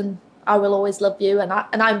Houston, I Will Always Love You, and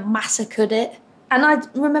I massacred it. And I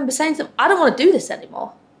remember saying to them, I don't want to do this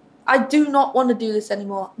anymore. I do not want to do this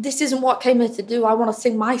anymore. This isn't what I came here to do. I want to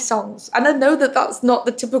sing my songs. And I know that that's not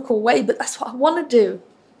the typical way, but that's what I want to do.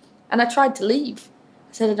 And I tried to leave.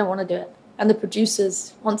 I said, I don't want to do it. And the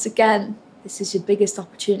producers, once again, this is your biggest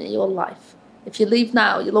opportunity of your life. If you leave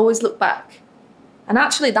now, you'll always look back. And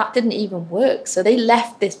actually, that didn't even work. So they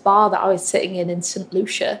left this bar that I was sitting in St.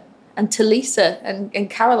 Lucia. And Talisa and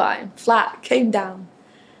Caroline Flack came down.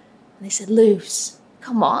 And they said, Luce,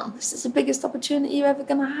 come on. This is the biggest opportunity you're ever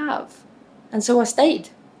going to have. And so I stayed.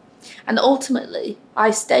 And ultimately, I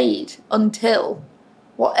stayed until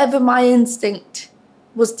whatever my instinct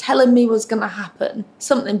was telling me was going to happen,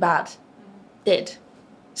 something bad did.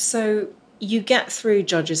 So you get through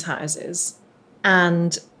judges' houses,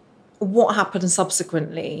 and what happened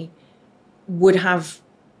subsequently would have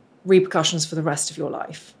repercussions for the rest of your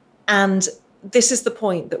life. And this is the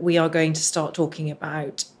point that we are going to start talking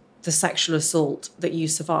about the sexual assault that you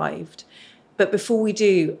survived. But before we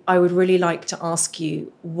do, I would really like to ask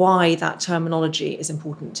you why that terminology is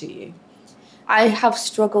important to you. I have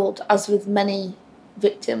struggled, as with many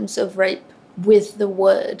victims of rape, with the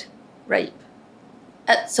word rape.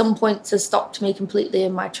 At some points has stopped me completely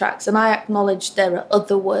in my tracks. And I acknowledge there are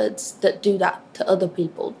other words that do that to other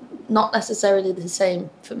people. Not necessarily the same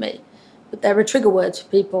for me, but there are trigger words for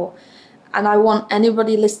people. And I want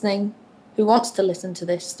anybody listening who wants to listen to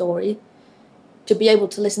this story to be able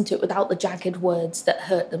to listen to it without the jagged words that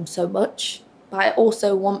hurt them so much. But I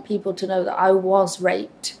also want people to know that I was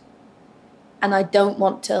raped. And I don't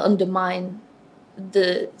want to undermine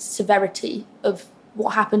the severity of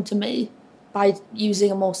what happened to me by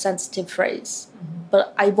using a more sensitive phrase. Mm-hmm.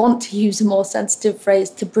 But I want to use a more sensitive phrase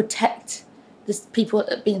to protect the people that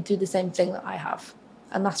have been through the same thing that I have.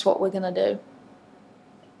 And that's what we're going to do.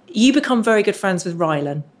 You become very good friends with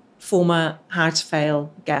Rylan, former How to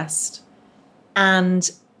Fail guest.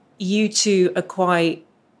 And you two are quite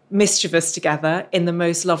mischievous together in the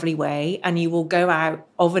most lovely way. And you will go out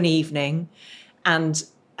of an evening and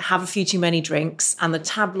have a few too many drinks, and the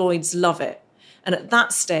tabloids love it. And at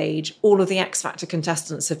that stage, all of the X Factor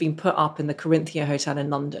contestants have been put up in the Corinthia Hotel in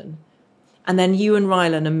London. And then you and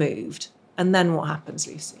Rylan are moved. And then what happens,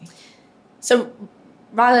 Lucy? So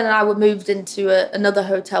Rylan and I were moved into another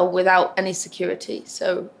hotel without any security.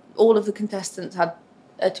 So all of the contestants had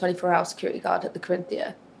a 24-hour security guard at the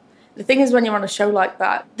Corinthia. The thing is, when you're on a show like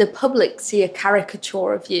that, the public see a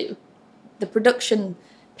caricature of you. The production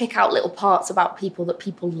pick out little parts about people that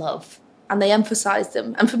people love, and they emphasise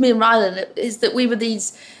them. And for me and Rylan, it is that we were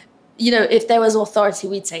these, if there was authority,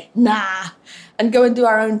 we'd say, nah, and go and do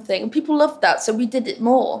our own thing. And people loved that, so we did it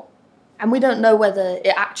more. And we don't know whether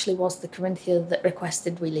it actually was the Corinthia that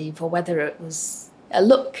requested we leave or whether it was a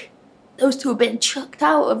look. Those two are being chucked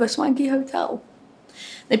out of a swanky hotel.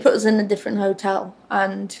 They put us in a different hotel,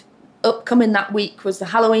 and upcoming that week was the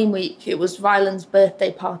Halloween week. It was Ryland's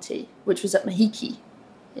birthday party, which was at Mahiki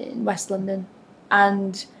in West London.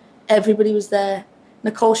 And everybody was there.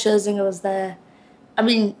 Nicole Scherzinger was there. I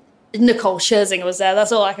mean, Nicole Scherzinger was there.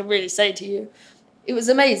 That's all I can really say to you. It was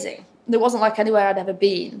amazing. There wasn't like anywhere I'd ever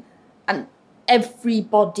been. And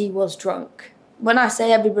everybody was drunk. When I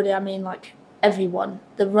say everybody, I mean like everyone.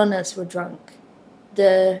 The runners were drunk.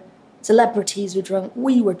 The celebrities were drunk.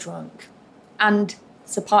 We were drunk. And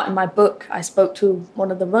it's a part in my book. I spoke to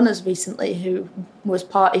one of the runners recently who was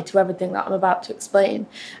party to everything that I'm about to explain.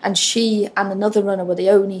 And she and another runner were the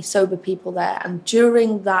only sober people there. And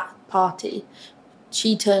during that party,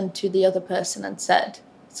 she turned to the other person and said,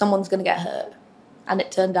 someone's going to get hurt. And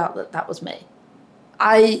it turned out that that was me.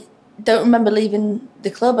 I don't remember leaving the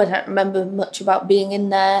club. I don't remember much about being in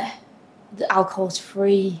there. The alcohol's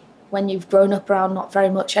free. When you've grown up around not very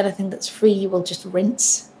much, anything that's free you will just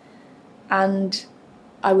rinse. And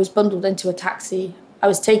I was bundled into a taxi. I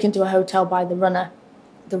was taken to a hotel by the runner.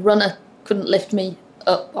 The runner couldn't lift me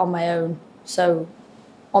up on my own. So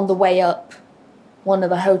on the way up, one of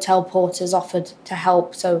the hotel porters offered to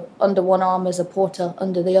help. So under one arm is a porter,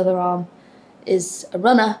 under the other arm is a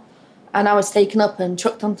runner. And I was taken up and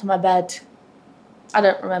chucked onto my bed. I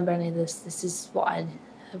don't remember any of this. This is what I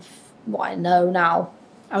know now.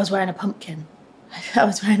 I was wearing a pumpkin.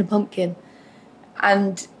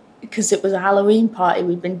 And because it was a Halloween party,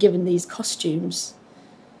 we'd been given these costumes.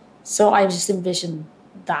 So I just envisioned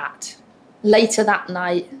that. Later that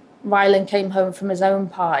night, Ryland came home from his own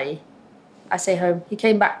party. I say home. He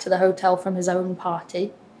came back to the hotel from his own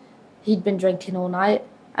party. He'd been drinking all night.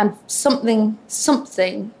 And something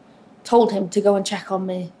told him to go and check on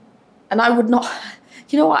me. And I would not,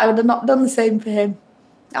 you know what, I would have not done the same for him.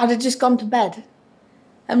 I'd have just gone to bed.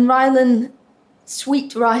 And Ryland,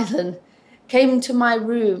 sweet Ryland, came to my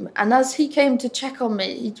room, and as he came to check on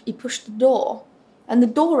me, he pushed the door, and the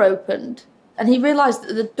door opened, and he realised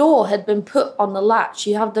that the door had been put on the latch.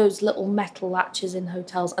 You have those little metal latches in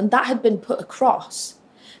hotels, and that had been put across.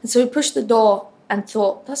 And so he pushed the door and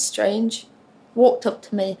thought, that's strange. Walked up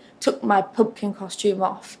to me, took my pumpkin costume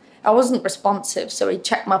off. I wasn't responsive, so he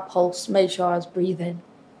checked my pulse, made sure I was breathing,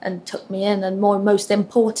 and took me in. And most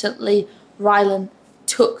importantly, Ryland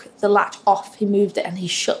took the latch off, he moved it, and he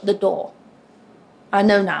shut the door. I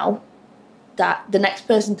know now that the next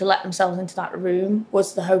person to let themselves into that room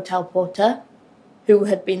was the hotel porter, who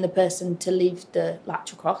had been the person to leave the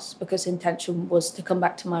latch across because his intention was to come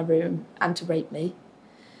back to my room and to rape me.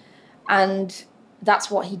 And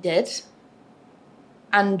that's what he did.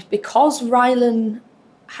 And because Ryland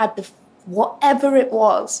had whatever it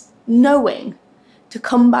was, knowing to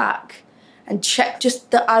come back and check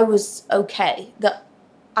just that I was okay, that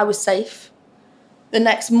I was safe. The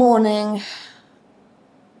next morning,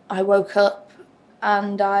 I woke up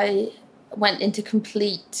and I went into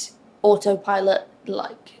complete autopilot.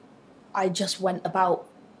 Like, I just went about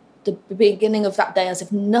the beginning of that day as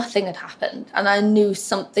if nothing had happened. And I knew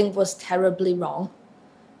something was terribly wrong.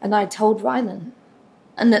 And I told Ryland.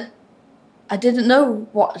 And that I didn't know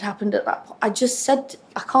what had happened at that point. I just said,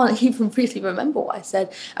 I can't even really remember what I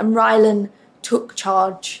said. And Ryland took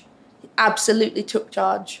charge. He absolutely took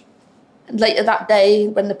charge. And later that day,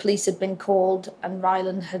 when the police had been called and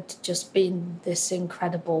Ryland had just been this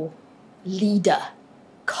incredible leader,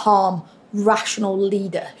 calm, rational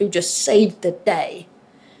leader who just saved the day,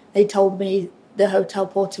 they told me the hotel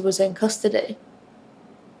porter was in custody.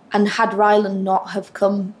 And had Ryland not have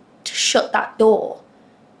come to shut that door,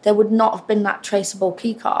 there would not have been that traceable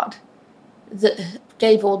key card that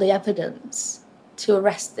gave all the evidence to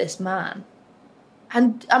arrest this man.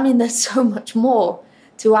 And I mean, there's so much more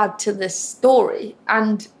to add to this story,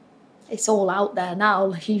 and it's all out there now,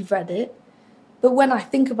 like you've read it. But when I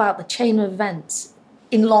think about the chain of events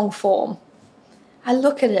in long form, I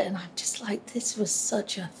look at it and I'm just like, this was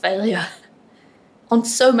such a failure on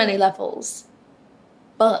so many levels.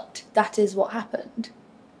 But that is what happened.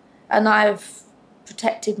 And I've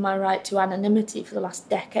protected my right to anonymity for the last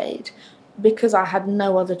decade because I had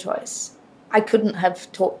no other choice. I couldn't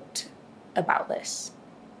have talked about this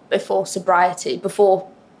before sobriety, before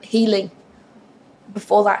healing,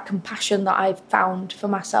 before that compassion that I've found for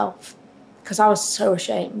myself, because I was so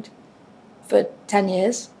ashamed for 10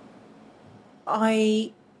 years.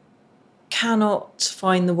 I cannot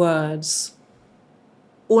find the words.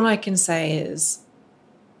 All I can say is,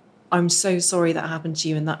 I'm so sorry that happened to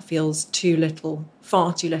you, and that feels too little,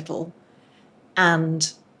 far too little.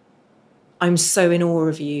 And I'm so in awe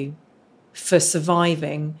of you for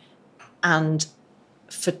surviving and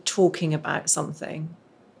for talking about something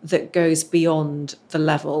that goes beyond the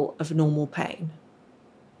level of normal pain.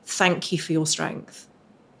 Thank you for your strength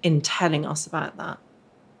in telling us about that.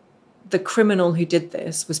 The criminal who did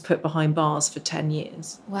this was put behind bars for 10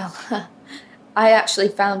 years. Well, I actually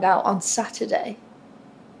found out on Saturday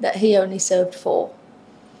that he only served 4.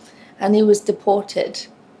 And he was deported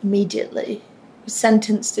immediately. He was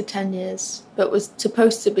sentenced to 10 years, but was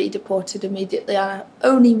supposed to be deported immediately. I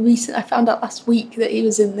found out last week that he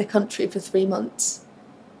was in the country for 3 months.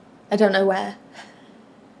 I don't know where.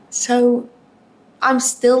 So I'm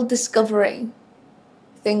still discovering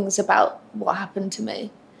things about what happened to me.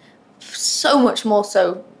 So much more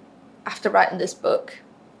so after writing this book.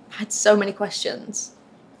 I had so many questions,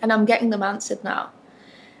 and I'm getting them answered now.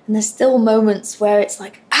 And there's still moments where it's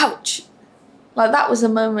like, ouch. Like that was a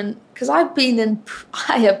moment, because I have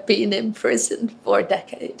been in prison for a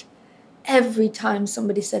decade. Every time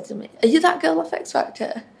somebody said to me, "Are you that girl off X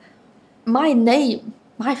Factor?" My name,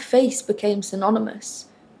 my face became synonymous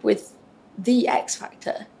with the X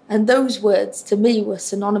Factor. And those words to me were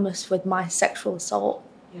synonymous with my sexual assault.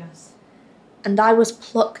 Yes. And I was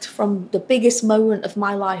plucked from the biggest moment of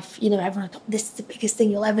my life. You know, everyone thought, this is the biggest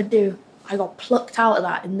thing you'll ever do. I got plucked out of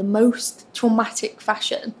that in the most traumatic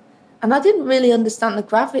fashion. And I didn't really understand the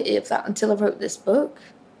gravity of that until I wrote this book.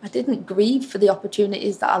 I didn't grieve for the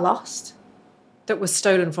opportunities that I lost. That was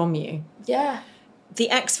stolen from you. Yeah. The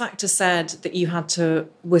X Factor said that you had to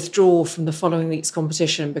withdraw from the following week's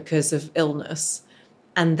competition because of illness.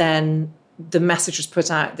 And then the message was put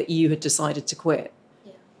out that you had decided to quit.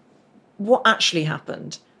 Yeah. What actually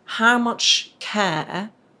happened? How much care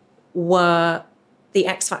were the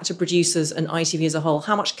X Factor producers and ITV as a whole,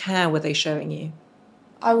 how much care were they showing you?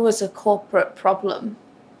 I was a corporate problem.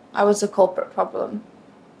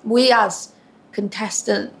 We as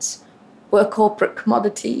contestants were corporate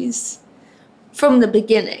commodities. From the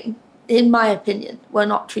beginning, in my opinion, were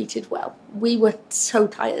not treated well. We were so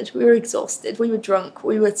tired. We were exhausted. We were drunk.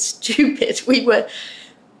 We were stupid. We were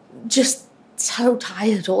just so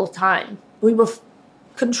tired all the time. We were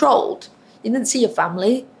controlled. You didn't see your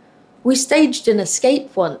family. We staged an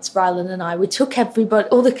escape once, Rylan and I. We took everybody,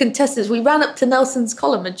 all the contestants, we ran up to Nelson's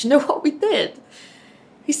column, and do you know what we did?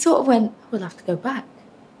 We sort of went, we'll have to go back.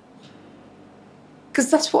 Because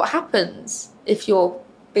that's what happens if you're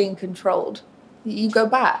being controlled. You go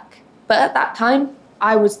back. But at that time,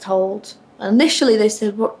 I was told, initially they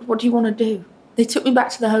said, what do you want to do? They took me back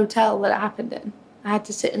to the hotel that it happened in. I had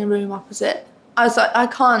to sit in a room opposite. I was like, I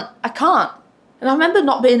can't. And I remember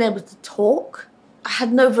not being able to talk. I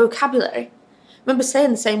had no vocabulary. I remember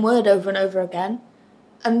saying the same word over and over again.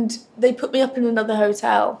 And they put me up in another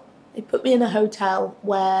hotel. They put me in a hotel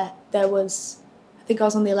where there was, I think I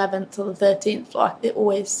was on the 11th or the 13th floor. It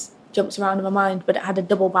always jumps around in my mind, but it had a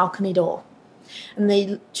double balcony door. And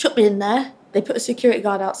they shut me in there. They put a security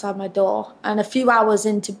guard outside my door. And a few hours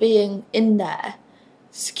into being in there,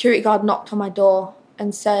 the security guard knocked on my door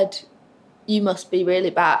and said, "You must be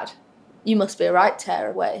really bad. You must be a right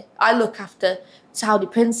tearaway. I look after Saudi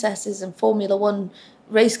princesses and Formula One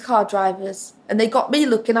race car drivers, and they got me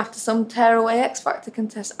looking after some tearaway X Factor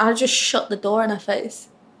contestant." I just shut the door in her face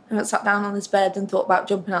and I sat down on this bed and thought about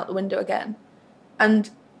jumping out the window again. And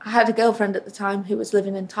I had a girlfriend at the time who was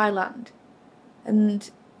living in Thailand, and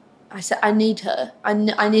I said, I need her. I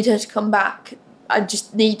need her to come back. I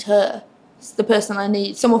just need her. It's the person I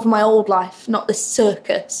need. Someone from my old life, not this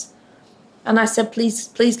circus. And I said, please,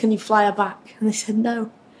 can you fly her back? And they said no.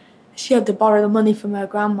 She had to borrow the money from her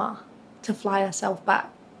grandma to fly herself back.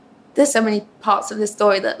 There's so many parts of this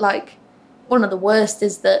story that, like, one of the worst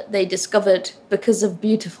is that they discovered, because of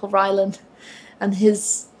beautiful Ryland and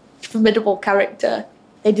his formidable character,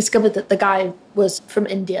 they discovered that the guy was from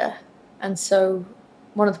India. And so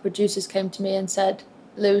one of the producers came to me and said,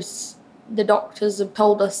 "Luce, the doctors have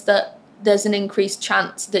told us that there's an increased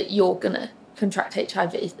chance that you're going to contract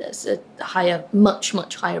HIV. There's a higher, much,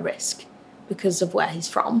 much higher risk because of where he's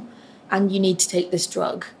from. And you need to take this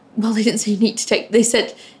drug." Well, they didn't say you need to take, they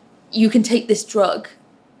said, you can take this drug,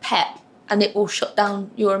 PEP, and it will shut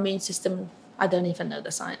down your immune system. I don't even know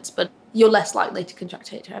the science, but you're less likely to contract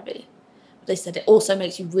HIV. They said it also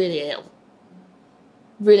makes you really ill,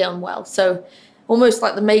 really unwell. So almost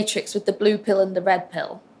like the Matrix with the blue pill and the red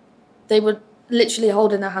pill. They were literally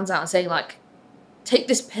holding their hands out and saying, like, take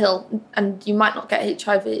this pill and you might not get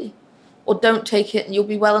HIV, or don't take it and you'll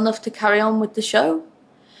be well enough to carry on with the show.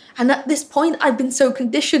 And at this point, I've been so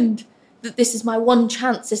conditioned that this is my one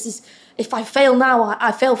chance. This is, if I fail now,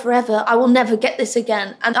 I fail forever. I will never get this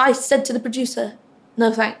again. And I said to the producer,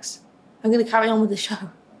 no thanks. I'm going to carry on with the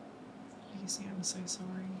show. Lucy, I'm so sorry.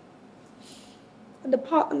 And the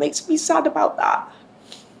part that makes me sad about that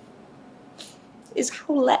is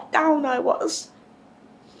how let down I was.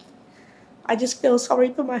 I just feel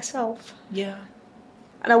sorry for myself. Yeah.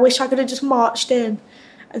 And I wish I could have just marched in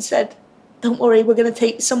and said, don't worry, we're going to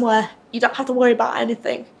take you somewhere. You don't have to worry about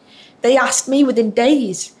anything. They asked me within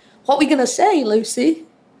days, what are we going to say, Lucy?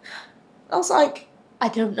 I was like, I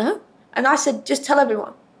don't know. And I said, just tell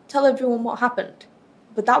everyone what happened.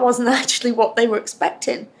 But that wasn't actually what they were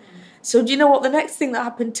expecting. So do you know what the next thing that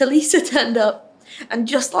happened? Talisa turned up. And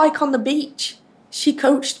just like on the beach, she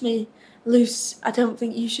coached me, Luce, I don't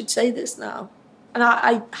think you should say this now. And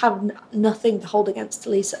I have nothing to hold against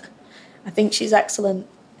Talisa. I think she's excellent.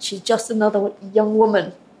 She's just another young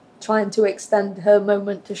woman trying to extend her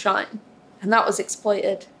moment to shine. And that was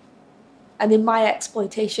exploited. And in my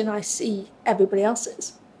exploitation, I see everybody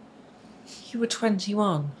else's. You were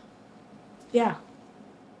 21. Yeah.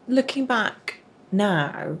 Looking back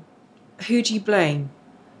now, who do you blame?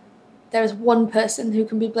 There is one person who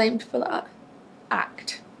can be blamed for that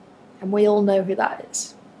act. And we all know who that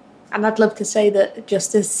is. And I'd love to say that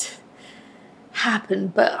justice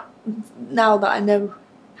happened, but now that I know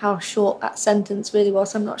how short that sentence really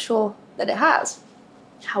was, I'm not sure that it has.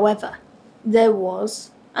 However, there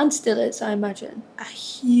was, and still is, I imagine, a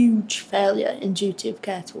huge failure in duty of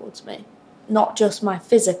care towards me. Not just my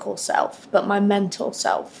physical self, but my mental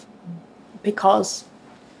self. Because,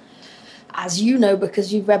 as you know,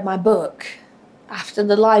 because you've read my book, after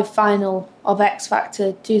the live final of X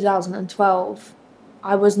Factor 2012,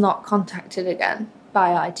 I was not contacted again by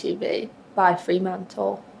ITV, by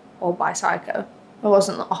Fremantle, or by Psycho. I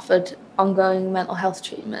wasn't offered ongoing mental health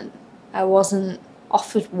treatment. I wasn't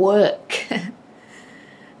offered work.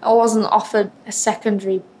 I wasn't offered a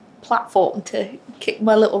secondary platform to kick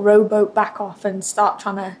my little rowboat back off and start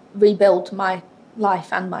trying to rebuild my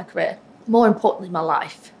life and my career. More importantly, my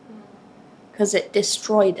life. Because it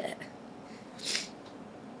destroyed it.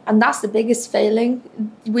 And that's the biggest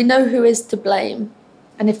failing. We know who is to blame.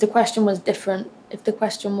 And if the question was different, if the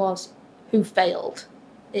question was who failed,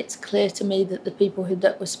 it's clear to me that the people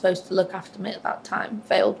that were supposed to look after me at that time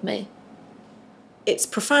failed me. It's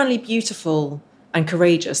profoundly beautiful and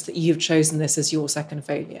courageous that you've chosen this as your second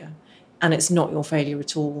failure. And it's not your failure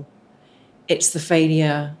at all. It's the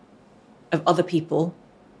failure of other people.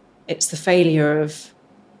 It's the failure of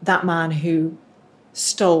that man who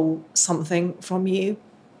stole something from you.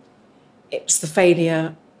 It's the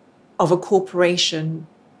failure of a corporation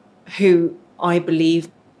who, I believe,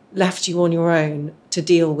 left you on your own to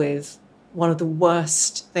deal with one of the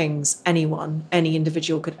worst things any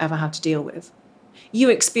individual could ever have to deal with. You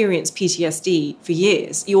experienced PTSD for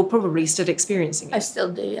years. You're probably still experiencing it. I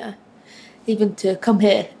still do, yeah. Even to come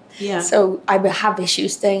here. Yeah. So I have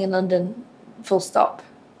issues staying in London, full stop.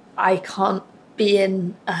 I can't be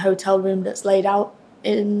in a hotel room that's laid out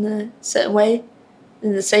in a certain way.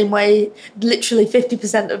 In the same way, literally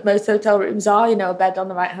 50% of most hotel rooms are, a bed on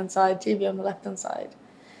the right-hand side, TV on the left-hand side.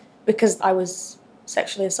 Because I was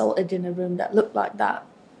sexually assaulted in a room that looked like that.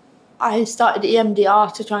 I started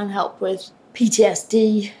EMDR to try and help with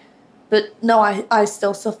PTSD. But no, I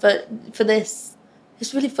still suffer for this.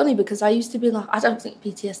 It's really funny because I used to be like, I don't think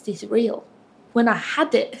PTSD is real. When I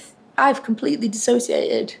had it, I've completely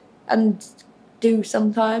dissociated and do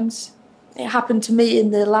sometimes. It happened to me in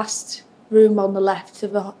the last room on the left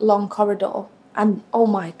of a long corridor. And oh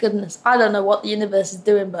my goodness, I don't know what the universe is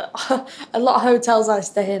doing, but a lot of hotels I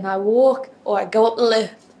stay in, I walk or I go up the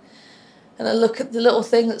lift and I look at the little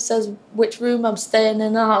thing that says which room I'm staying in,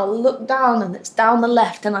 and I'll look down and it's down the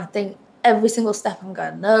left, and I think every single step I'm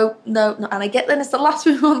going, no. And I get then it's the last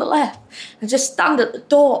room on the left and just stand at the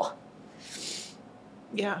door.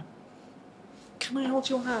 Yeah. Can I hold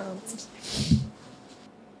your hand?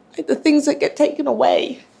 Like the things that get taken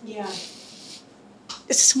away. Yeah.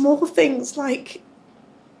 Small things like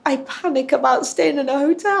I panic about staying in a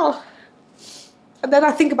hotel. And then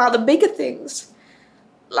I think about the bigger things,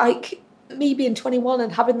 like me being 21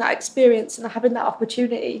 and having that experience and having that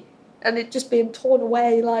opportunity and it just being torn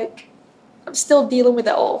away. Like, I'm still dealing with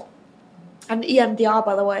it all. And EMDR,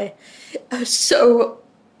 by the way, is so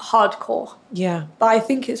hardcore. Yeah. But I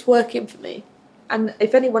think it's working for me. And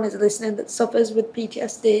if anyone is listening that suffers with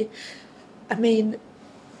PTSD, I mean,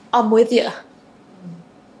 I'm with you.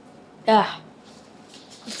 Yeah.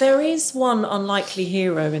 There is one unlikely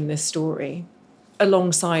hero in this story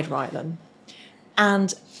alongside Rylan,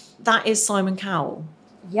 and that is Simon Cowell.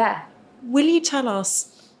 Yeah. Will you tell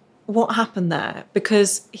us what happened there?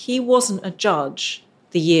 Because he wasn't a judge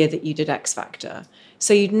the year that you did X Factor,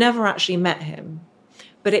 so you'd never actually met him.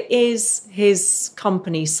 But it is his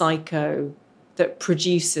company, Psycho, that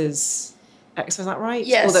produces X, is that right?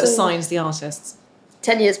 Yeah. Or that signs the artists.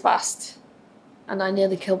 10 years passed and I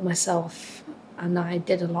nearly killed myself, and I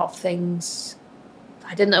did a lot of things.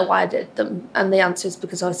 I didn't know why I did them, and the answer is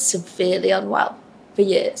because I was severely unwell for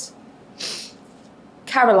years.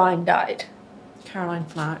 Caroline died. Caroline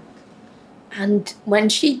Flack. And when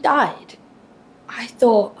she died, I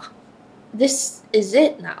thought, this is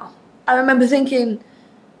it now. I remember thinking,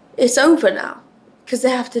 it's over now, because they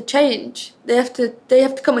have to change. They have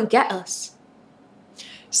to come and get us.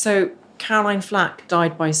 So Caroline Flack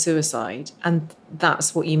died by suicide, and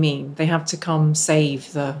that's what you mean? They have to come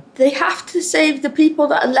save the... They have to save the people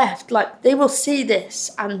that are left. Like, they will see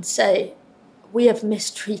this and say, we have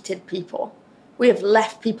mistreated people. We have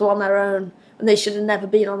left people on their own, and they should have never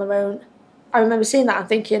been on their own. I remember seeing that and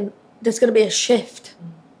thinking, there's going to be a shift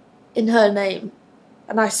in her name.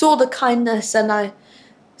 And I saw the kindness and I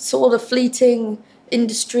saw the fleeting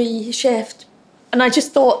industry shift. And I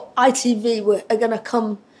just thought ITV are going to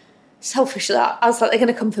come selfishly. I was like, they're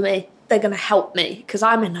going to come for me. They're going to help me because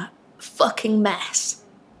I'm in a fucking mess.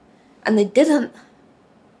 And they didn't.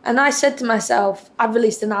 And I said to myself, I've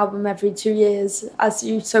released an album every 2 years, as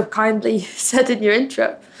you so kindly said in your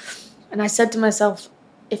intro. And I said to myself,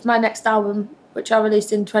 if my next album, which I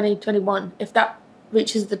released in 2021, if that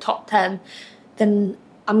reaches the top 10, then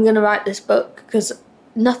I'm going to write this book because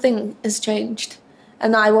nothing has changed.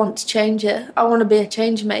 And I want to change it. I want to be a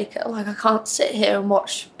change maker. Like, I can't sit here and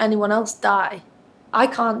watch anyone else die. I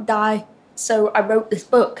can't die. So I wrote this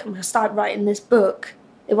book. And when I started writing this book,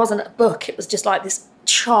 it wasn't a book. It was just like this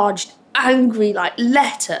charged, angry, like,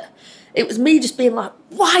 letter. It was me just being like,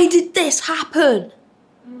 why did this happen?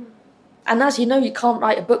 And as you know, you can't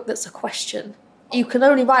write a book that's a question. You can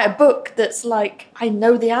only write a book that's like, I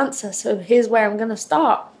know the answer, so here's where I'm going to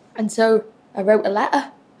start. And so I wrote a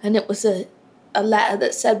letter, and it was a letter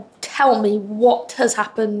that said, tell me what has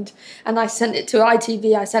happened. And I sent it to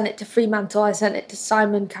ITV, I sent it to Fremantle, I sent it to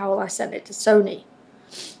Simon Cowell, I sent it to Sony.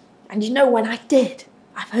 And you know, when I did,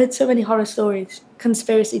 I've heard so many horror stories,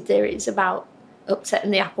 conspiracy theories about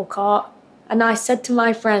upsetting the apple cart. And I said to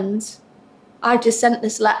my friends, I just sent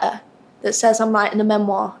this letter that says I'm writing a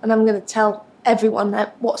memoir and I'm going to tell everyone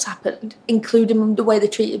what's happened, including the way they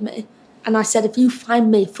treated me. And I said, if you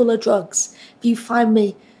find me full of drugs, if you find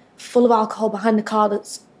me full of alcohol behind the car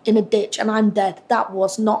that's in a ditch and I'm dead, that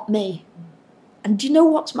was not me. And do you know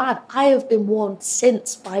what's mad? I have been warned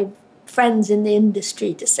since by friends in the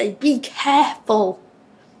industry to say, be careful,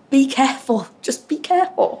 just be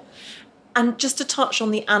careful. And just to touch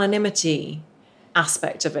on the anonymity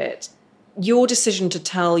aspect of it, your decision to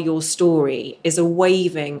tell your story is a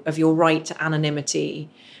waiving of your right to anonymity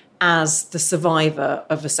as the survivor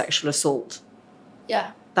of a sexual assault.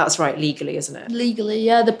 Yeah. That's right, legally, isn't it? Legally,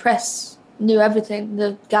 yeah. The press knew everything.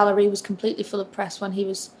 The gallery was completely full of press when he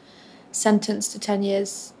was sentenced to 10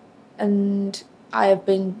 years. And I have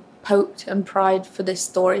been poked and pried for this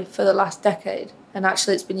story for the last decade. And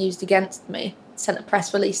actually it's been used against me. I sent a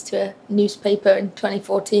press release to a newspaper in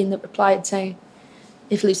 2014 that replied saying,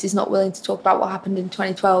 if Lucy's not willing to talk about what happened in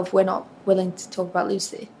 2012, we're not willing to talk about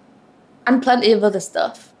Lucy. And plenty of other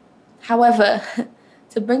stuff. However,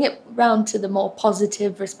 to bring it round to the more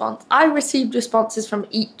positive response, I received responses from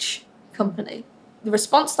each company. The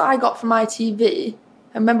response that I got from ITV,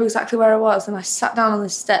 I remember exactly where I was, and I sat down on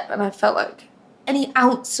this step and I felt like any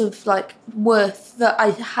ounce of like worth that I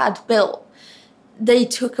had built, they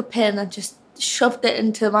took a pin and just shoved it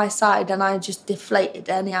into my side, and I just deflated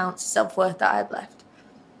any ounce of self-worth that I had left.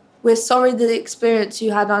 We're sorry that the experience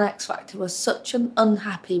you had on X Factor was such an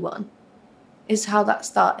unhappy one, is how that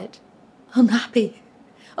started. Unhappy.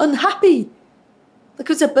 Like it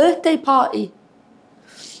was a birthday party.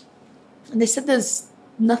 And they said there's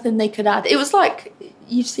nothing they could add. It was like,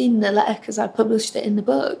 you've seen the letter because I published it in the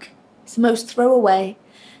book. It's the most throwaway.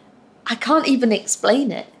 I can't even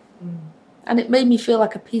explain it. And it made me feel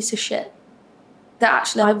like a piece of shit. That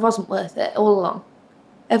actually I wasn't worth it all along.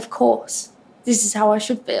 Of course. This is how I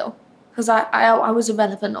should feel, because I was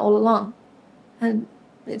irrelevant all along. And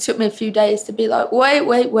it took me a few days to be like,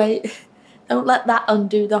 wait. Don't let that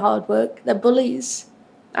undo the hard work. They're bullies.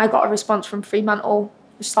 I got a response from Fremantle,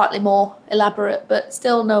 which was slightly more elaborate, but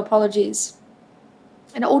still no apologies.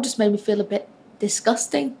 And it all just made me feel a bit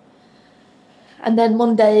disgusting. And then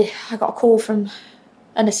one day I got a call from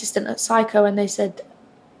an assistant at Psycho, and they said,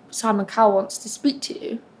 Simon Cowell wants to speak to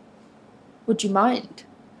you. Would you mind?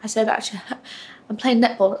 I said, actually, I'm playing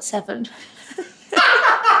netball at 7.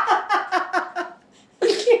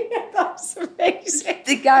 That's amazing.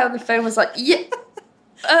 The guy on the phone was like, yeah.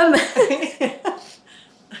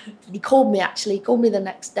 He called me, actually. He called me the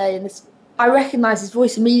next day. And I recognised his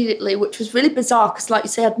voice immediately, which was really bizarre because, like you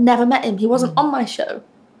say, I'd never met him. He wasn't on my show.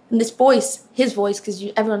 And this voice, his voice, because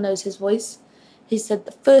everyone knows his voice, he said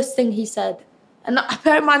the first thing he said, and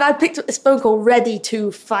bear in mind, I picked up this phone call ready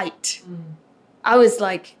to fight. I was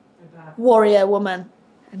like, warrior woman.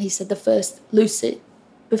 And he said Lucy,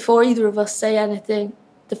 before either of us say anything,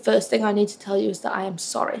 the first thing I need to tell you is that I am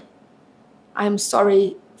sorry. I am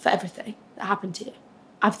sorry for everything that happened to you.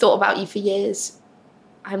 I've thought about you for years.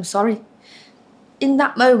 I'm sorry. In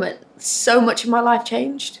that moment, so much of my life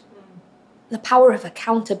changed. The power of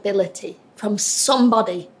accountability from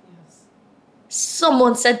somebody. Yes.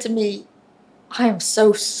 Someone said to me, I am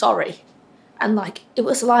so sorry. And it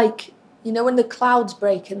was like, when the clouds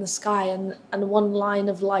break in the sky and one line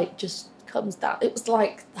of light just comes down. It was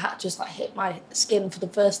like that just hit my skin for the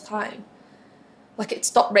first time. Like it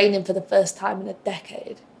stopped raining for the first time in a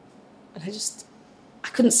decade. And I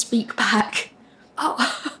couldn't speak back.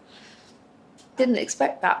 Oh, didn't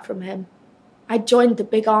expect that from him. I joined the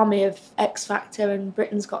big army of X Factor and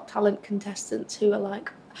Britain's Got Talent contestants who were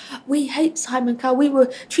like, we hate Simon Cowell. We were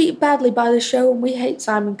treated badly by the show and we hate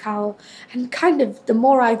Simon Cowell. And kind of the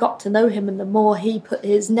more I got to know him and the more he put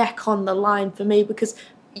his neck on the line for me, because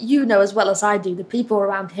you know as well as I do, the people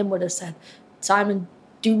around him would have said, Simon,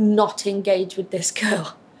 do not engage with this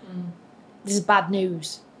girl. This is bad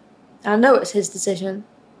news. And I know it's his decision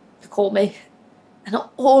to call me. And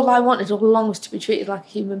all I wanted all along was to be treated like a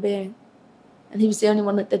human being. And he was the only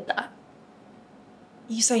one that did that.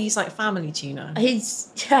 You say he's like family to you now?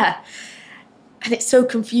 Yeah. And it's so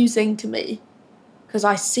confusing to me because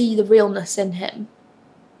I see the realness in him.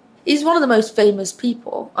 He's one of the most famous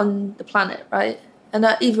people on the planet, right? And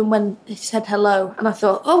even when he said hello, and I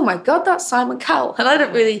thought, oh my God, that's Simon Cowell. And I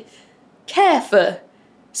don't really care for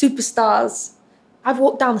superstars. I've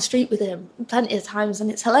walked down the street with him plenty of times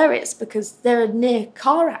and it's hilarious because there are near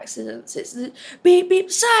car accidents. It's beep,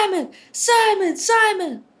 beep, Simon, Simon,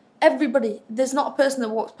 Simon. Everybody, there's not a person that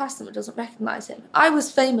walks past him that doesn't recognise him. I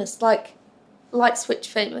was famous, like light switch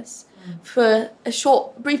famous, for a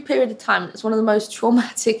brief period of time. It's one of the most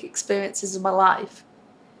traumatic experiences of my life.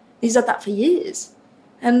 He's had that for years.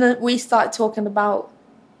 And then we started talking about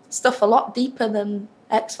stuff a lot deeper than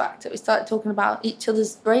X Factor. We started talking about each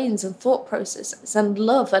other's brains and thought processes and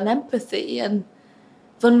love and empathy and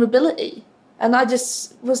vulnerability. And I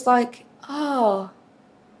just was like, oh,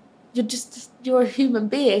 you're a human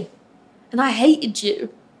being. And I hated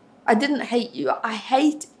you. I didn't hate you. And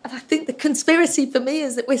I think the conspiracy for me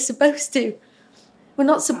is that we're supposed to. We're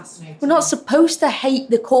not supposed to hate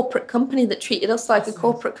the corporate company that treated us like a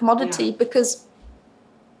corporate commodity because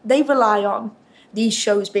they rely on these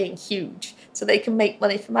shows being huge so they can make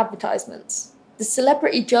money from advertisements. The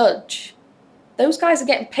celebrity judge, those guys are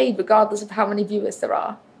getting paid regardless of how many viewers there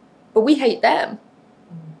are. But we hate them.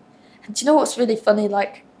 And do you know what's really funny?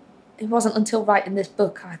 It wasn't until writing this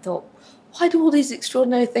book I thought, why do all these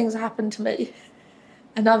extraordinary things happen to me?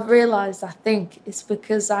 And I've realised, I think, it's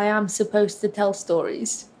because I am supposed to tell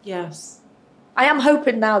stories. Yes. I am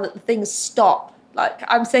hoping now that the things stop.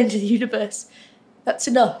 I'm saying to the universe, that's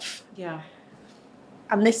enough. Yeah.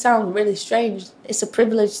 And this sounds really strange. It's a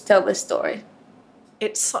privilege to tell this story.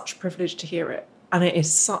 It's such a privilege to hear it. And it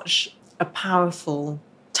is such a powerful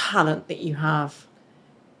talent that you have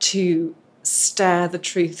to stare the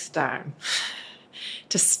truth down,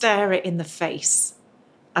 to stare it in the face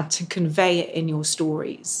and to convey it in your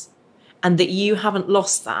stories. And that you haven't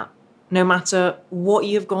lost that. No matter what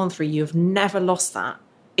you've gone through, you've never lost that.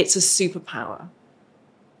 It's a superpower.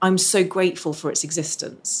 I'm so grateful for its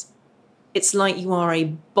existence. It's like you are a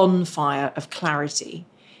bonfire of clarity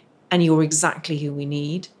and you're exactly who we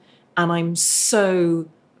need. And I'm so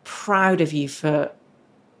proud of you for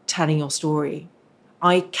telling your story.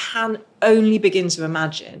 I can only begin to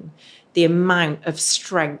imagine the amount of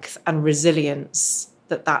strength and resilience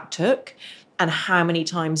that took and how many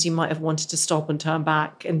times you might have wanted to stop and turn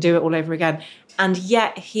back and do it all over again. And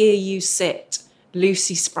yet here you sit,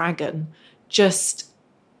 Lucy Spraggan, just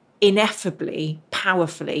ineffably,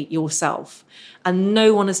 powerfully yourself. And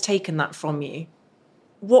no one has taken that from you.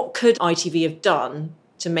 What could ITV have done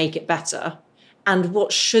to make it better? And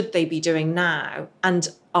what should they be doing now? And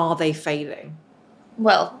are they failing?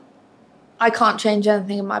 Well, I can't change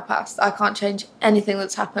anything in my past. I can't change anything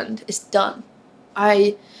that's happened. It's done.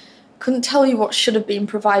 I couldn't tell you what should have been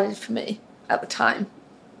provided for me at the time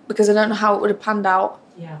because I don't know how it would have panned out.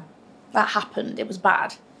 Yeah. That happened. It was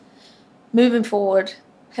bad. Moving forward,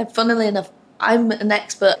 funnily enough, I'm an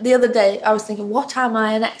expert. The other day, I was thinking, what am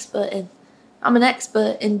I an expert in? I'm an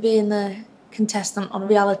expert in being a contestant on a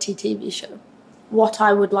reality TV show. What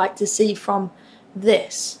I would like to see from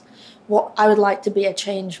this. What I would like to be a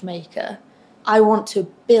change maker. I want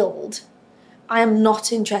to build. I am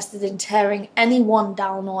not interested in tearing anyone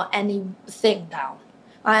down or anything down.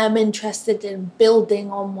 I am interested in building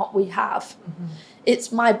on what we have. Mm-hmm.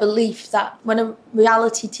 It's my belief that when a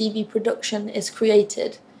reality TV production is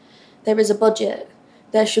created, there is a budget.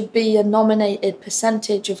 There should be a nominated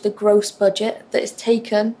percentage of the gross budget that is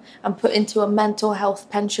taken and put into a mental health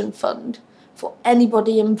pension fund for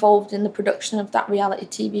anybody involved in the production of that reality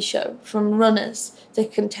TV show, from runners to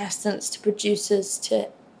contestants to producers to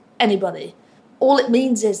anybody. All it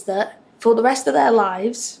means is that for the rest of their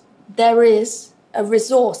lives, there is a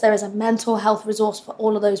resource, there is a mental health resource for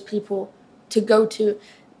all of those people to go to,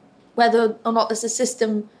 whether or not there's a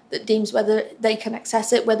system that deems whether they can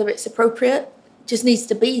access it, whether it's appropriate, just needs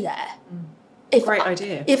to be there. Great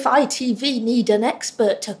idea. If ITV need an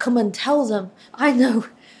expert to come and tell them, I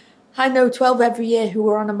know 12 every year who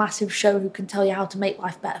are on a massive show who can tell you how to make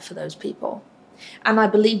life better for those people. And I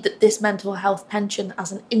believe that this mental health pension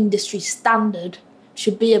as an industry standard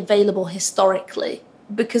should be available historically,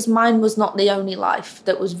 because mine was not the only life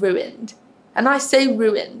that was ruined. And I say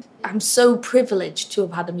ruined. I'm so privileged to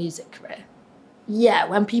have had a music career. Yeah,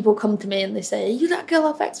 when people come to me and they say, are you that girl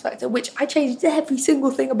off X Factor? Which I changed every single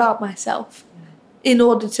thing about myself in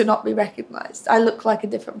order to not be recognised. I look like a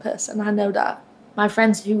different person, I know that. My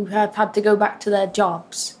friends who have had to go back to their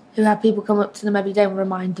jobs, who have people come up to them every day and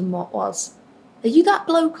remind them what was. Are you that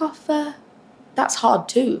bloke off there? That's hard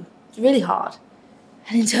too. It's really hard.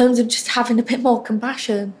 And in terms of just having a bit more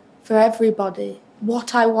compassion for everybody,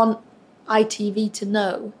 what I want ITV to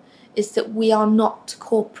know is that we are not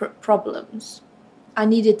corporate problems. I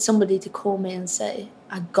needed somebody to call me and say,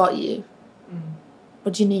 I got you.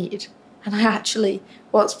 What do you need? And I actually,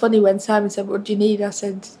 what's funny, when Simon said, what do you need? I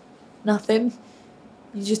said, nothing.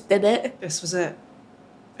 You just did it. This was it.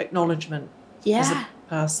 Acknowledgement. Yeah. As a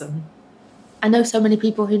person. I know so many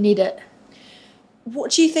people who need it.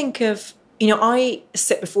 What do you think of, I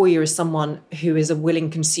sit before you as someone who is a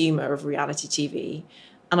willing consumer of reality TV,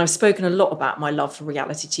 and I've spoken a lot about my love for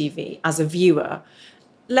reality TV as a viewer,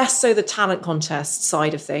 less so the talent contest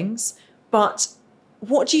side of things, but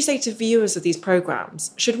what do you say to viewers of these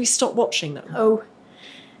programmes? Should we stop watching them? Oh,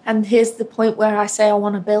 and here's the point where I say I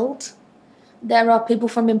want to build. There are people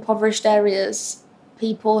from impoverished areas,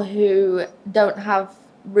 people who don't have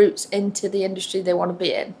roots into the industry they want to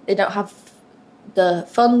be in. They don't have the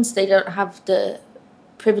funds, they don't have the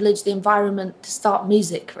privilege, the environment to start a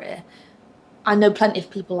music career. I know plenty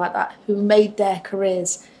of people like that who made their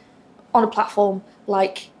careers on a platform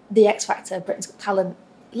like The X Factor, Britain's Got Talent,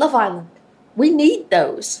 Love Island. We need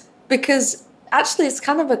those, because actually it's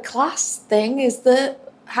kind of a class thing, is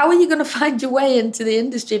that how are you going to find your way into the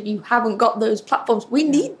industry if you haven't got those platforms? We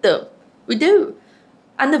need them. We do.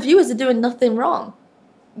 And the viewers are doing nothing wrong.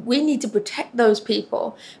 We need to protect those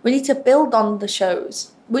people. We need to build on the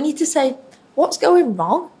shows. We need to say, what's going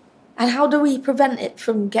wrong? And how do we prevent it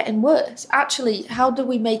from getting worse? Actually, how do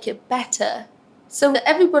we make it better so that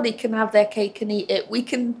everybody can have their cake and eat it? We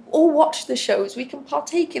can all watch the shows. We can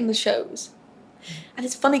partake in the shows. And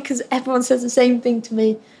it's funny because everyone says the same thing to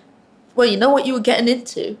me. Well, you know what you were getting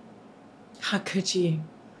into. How could you?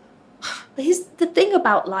 But here's the thing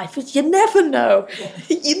about life, is you never know.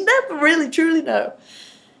 You never really truly know.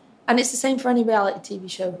 And it's the same for any reality TV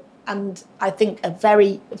show. And I think a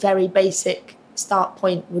very, very basic start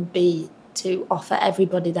point would be to offer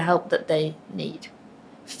everybody the help that they need.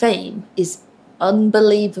 Fame is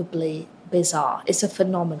unbelievably bizarre. It's a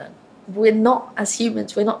phenomenon. We're not, as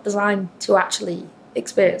humans, we're not designed to actually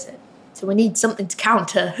experience it. So we need something to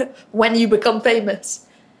counter when you become famous.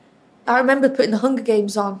 I remember putting the Hunger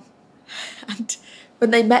Games on, and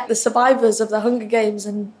when they met the survivors of the Hunger Games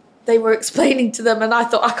and they were explaining to them, and I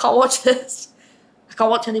thought, I can't watch this. I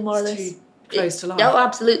can't watch any more of this. Too close to life. Yeah,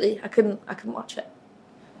 absolutely. I couldn't watch it.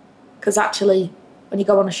 Because actually, when you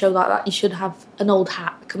go on a show like that, you should have an old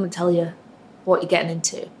hat come and tell you what you're getting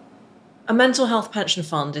into. A mental health pension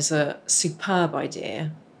fund is a superb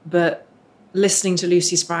idea, but listening to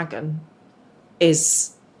Lucy Spraggan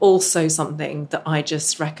is also something that I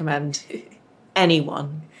just recommend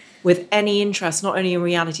anyone with any interest, not only in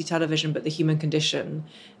reality television, but the human condition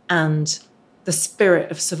and the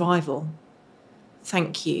spirit of survival.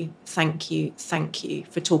 Thank you, thank you, thank you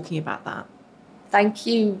for talking about that. Thank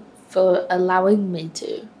you for allowing me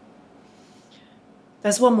to.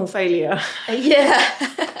 There's one more failure.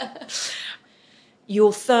 Yeah.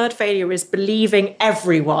 Your third failure is believing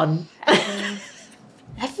everyone.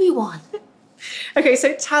 Everyone. Okay,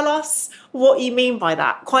 so tell us what you mean by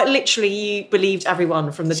that. Quite literally, you believed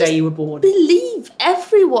everyone from the day you were born. Believe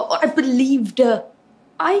everyone. I believed her.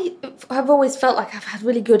 I have always felt like I've had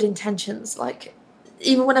really good intentions. Like,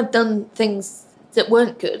 even when I've done things that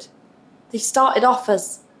weren't good, They started off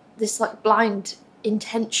as this like blind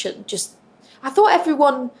intention. I thought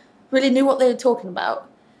everyone really knew what they were talking about.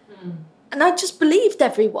 And I just believed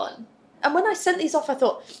everyone. And when I sent these off, I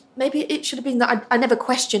thought maybe it should have been that I never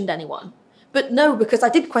questioned anyone. But no, because I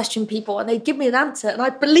did question people and they'd give me an answer and I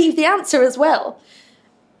believed the answer as well.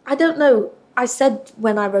 I don't know. I said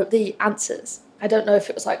when I wrote the answers, I don't know if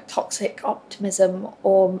it was like toxic optimism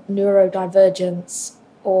or neurodivergence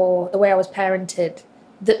or the way I was parented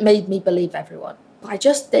that made me believe everyone. But I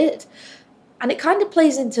just did. And it kind of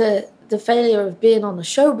plays into the failure of being on the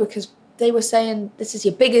show because they were saying, this is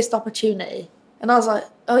your biggest opportunity. And I was like,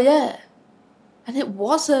 oh yeah. And it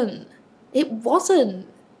wasn't. It wasn't.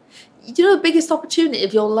 You know, the biggest opportunity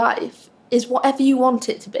of your life is whatever you want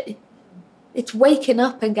it to be. It's waking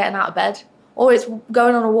up and getting out of bed. Or it's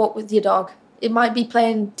going on a walk with your dog. It might be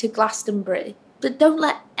playing to Glastonbury. But don't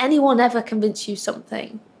let anyone ever convince you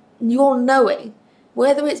something. You're knowing,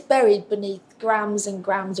 whether it's buried beneath grams and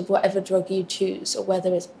grams of whatever drug you choose, or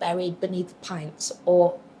whether it's buried beneath pints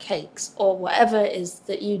or cakes or whatever it is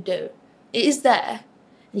that you do. It is there.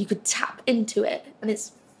 And you could tap into it. And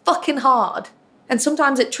it's fucking hard. And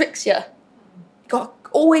sometimes it tricks you. You've got to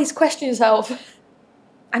always question yourself.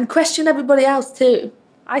 And question everybody else too.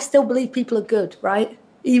 I still believe people are good, right?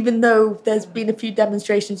 Even though there's been a few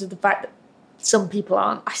demonstrations of the fact that some people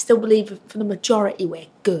aren't. I still believe for the majority we're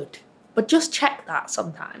good. But just check that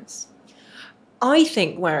sometimes. I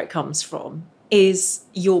think where it comes from is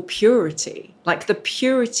your purity, like the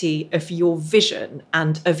purity of your vision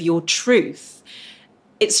and of your truth.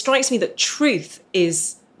 It strikes me that truth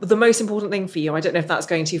is the most important thing for you. I don't know if that's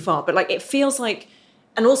going too far, but like it feels like,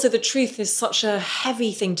 and also the truth is such a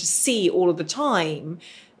heavy thing to see all of the time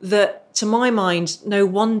that, to my mind, no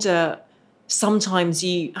wonder sometimes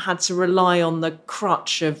you had to rely on the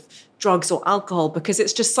crutch of drugs or alcohol, because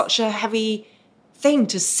it's just such a heavy thing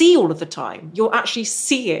to see all of the time. You're actually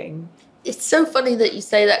seeing. It's so funny that you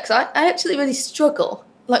say that, because I actually really struggle,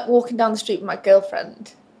 like walking down the street with my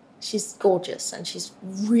girlfriend. She's gorgeous and she's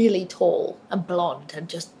really tall and blonde and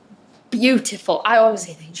just beautiful. I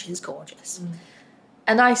obviously think she's gorgeous.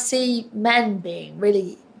 And I see men being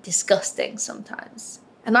really disgusting sometimes.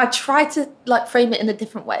 And I try to like frame it in a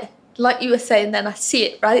different way. Like you were saying then, I see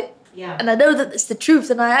it, right? Yeah. And I know that it's the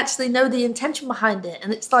truth and I actually know the intention behind it.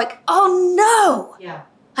 And it's like, oh no! Yeah.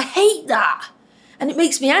 I hate that. And it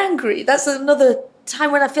makes me angry. That's another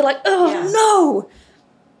time when I feel like, oh no!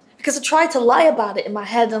 Because I try to lie about it in my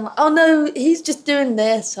head. And like, oh no, he's just doing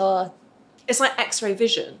this. Or It's like X-ray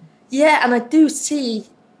vision. yeah, and I do see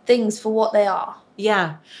things for what they are.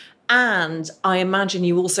 Yeah. And I imagine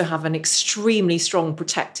you also have an extremely strong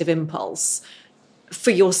protective impulse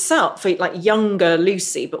for yourself, for like younger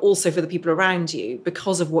Lucy, but also for the people around you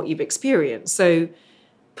because of what you've experienced. So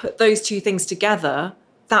put those two things together,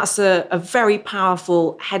 that's a very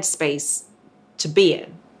powerful headspace to be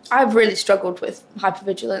in. I've really struggled with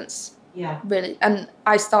hypervigilance. Yeah. Really. And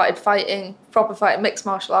I started proper fighting mixed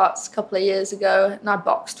martial arts a couple of years ago, and I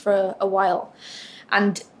boxed for a while.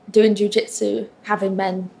 And doing jiu-jitsu, having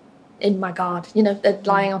men in my guard, you know, they're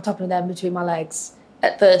lying on top of them between my legs,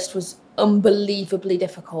 at first was unbelievably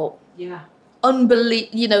difficult. Yeah.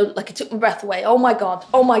 You know, like it took my breath away. Oh my God.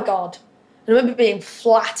 Oh my God. I remember being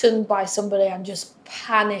flattened by somebody and just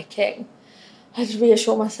panicking. I had to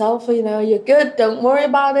reassure myself, you know, you're good, don't worry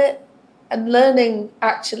about it. And learning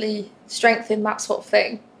actually strength in that sort of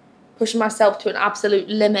thing, pushing myself to an absolute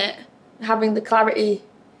limit, having the clarity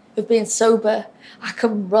of being sober. I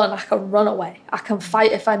can run away, I can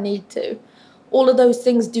fight if I need to. All of those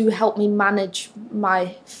things do help me manage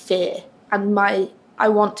my fear and I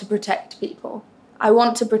want to protect people. I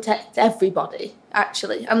want to protect everybody,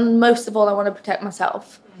 actually. And most of all, I want to protect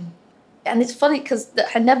myself. And it's funny because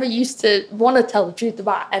I never used to want to tell the truth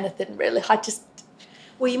about anything, really.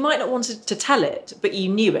 Well, you might not want to tell it, but you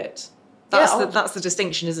knew it. That's the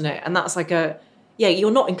distinction, isn't it? And that's like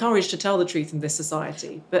you're not encouraged to tell the truth in this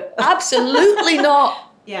society. But absolutely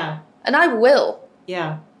not. Yeah. And I will.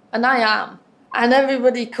 Yeah. And I am. And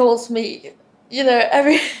everybody calls me, you know,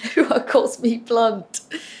 everyone calls me blunt.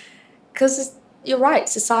 Because you're right,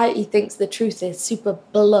 society thinks the truth is super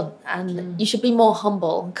blunt and you should be more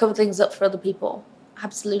humble and cover things up for other people.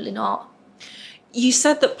 Absolutely not. You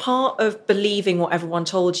said that part of believing what everyone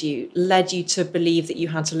told you led you to believe that you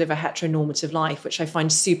had to live a heteronormative life, which I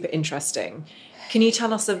find super interesting. Can you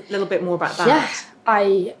tell us a little bit more about that? Yeah,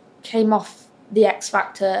 I came off the X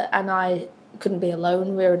Factor and I couldn't be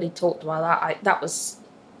alone. We already talked about that. That was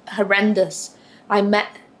horrendous. I met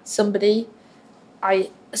somebody, I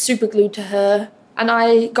super glued to her, and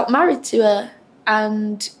I got married to her,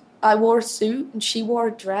 and I wore a suit and she wore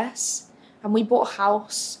a dress, and we bought a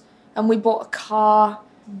house And we bought a car,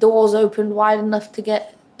 doors opened wide enough to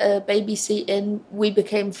get a baby seat in. We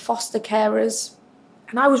became foster carers.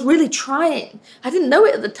 And I was really trying. I didn't know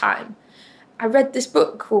it at the time. I read this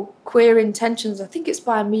book called Queer Intentions. I think it's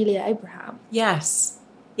by Amelia Abraham. Yes,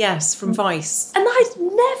 from Vice. And I'd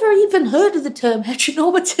never even heard of the term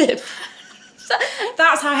heteronormative.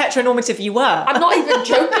 That's how heteronormative you were. I'm not even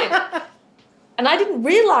joking. And I didn't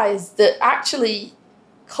realise that actually,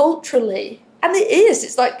 culturally, and it is,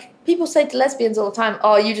 it's like people say to lesbians all the time,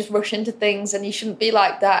 oh, you just rush into things and you shouldn't be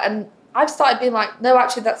like that. And I've started being like, no,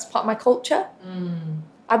 actually, that's part of my culture.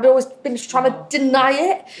 I've always been trying to deny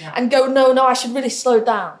it and go, no, I should really slow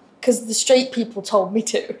down because the straight people told me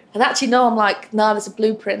to. And actually, no, I'm like, no, there's a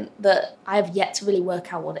blueprint that I have yet to really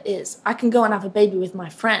work out what it is. I can go and have a baby with my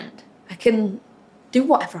friend. I can do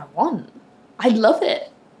whatever I want. I love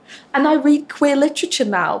it. And I read queer literature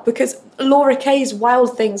now because Laura Kay's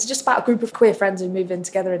Wild Things is just about a group of queer friends who move in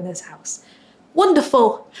together in this house.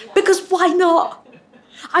 Wonderful. Because why not?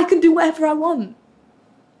 I can do whatever I want.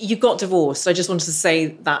 You got divorced. I just wanted to say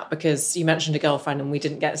that because you mentioned a girlfriend and we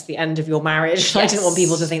didn't get to the end of your marriage. Yes. I didn't want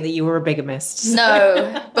people to think that you were a bigamist. So.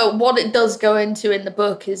 No, but what it does go into in the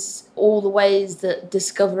book is all the ways that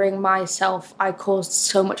discovering myself, I caused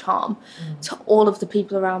so much harm to all of the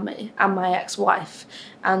people around me and my ex-wife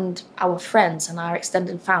and our friends and our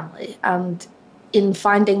extended family. And in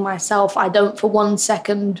finding myself, I don't for 1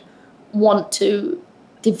 second want to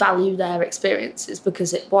devalue their experiences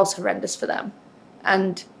because it was horrendous for them.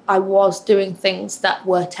 And I was doing things that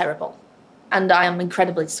were terrible. And I am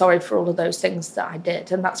incredibly sorry for all of those things that I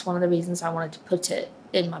did. And that's one of the reasons I wanted to put it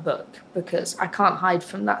in my book, because I can't hide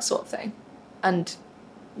from that sort of thing. And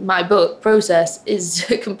my book, Process, is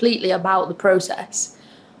completely about the process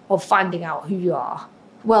of finding out who you are.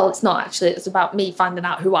 Well, it's not actually. It's about me finding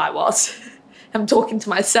out who I was. I'm talking to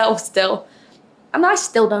myself still. And I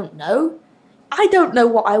still don't know. I don't know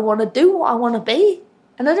what I want to do, what I want to be.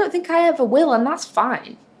 And I don't think I ever will, and that's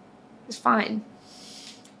fine. It's fine.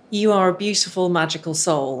 You are a beautiful, magical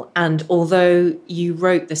soul. And although you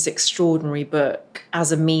wrote this extraordinary book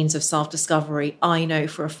as a means of self-discovery, I know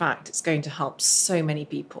for a fact it's going to help so many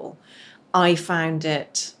people. I found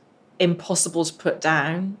it impossible to put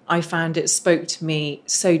down. I found it spoke to me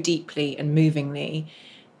so deeply and movingly.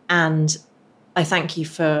 And I thank you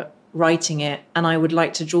for writing it. And I would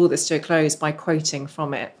like to draw this to a close by quoting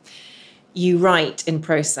from it. You write in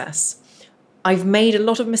Process, I've made a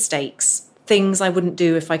lot of mistakes, things I wouldn't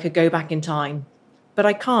do if I could go back in time, but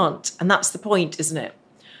I can't. And that's the point, isn't it?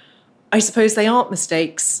 I suppose they aren't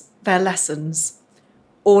mistakes, they're lessons.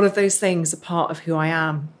 All of those things are part of who I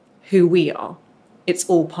am, who we are. It's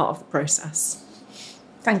all part of the process.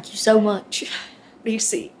 Thank you so much.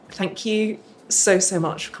 Lucy, thank you so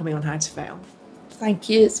much for coming on How to Fail. Thank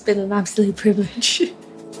you. It's been an absolute privilege.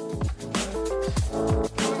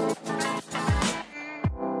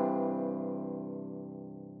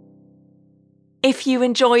 If you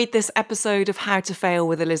enjoyed this episode of How to Fail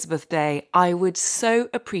with Elizabeth Day, I would so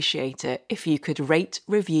appreciate it if you could rate,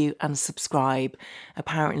 review and subscribe.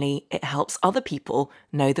 Apparently, it helps other people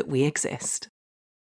know that we exist.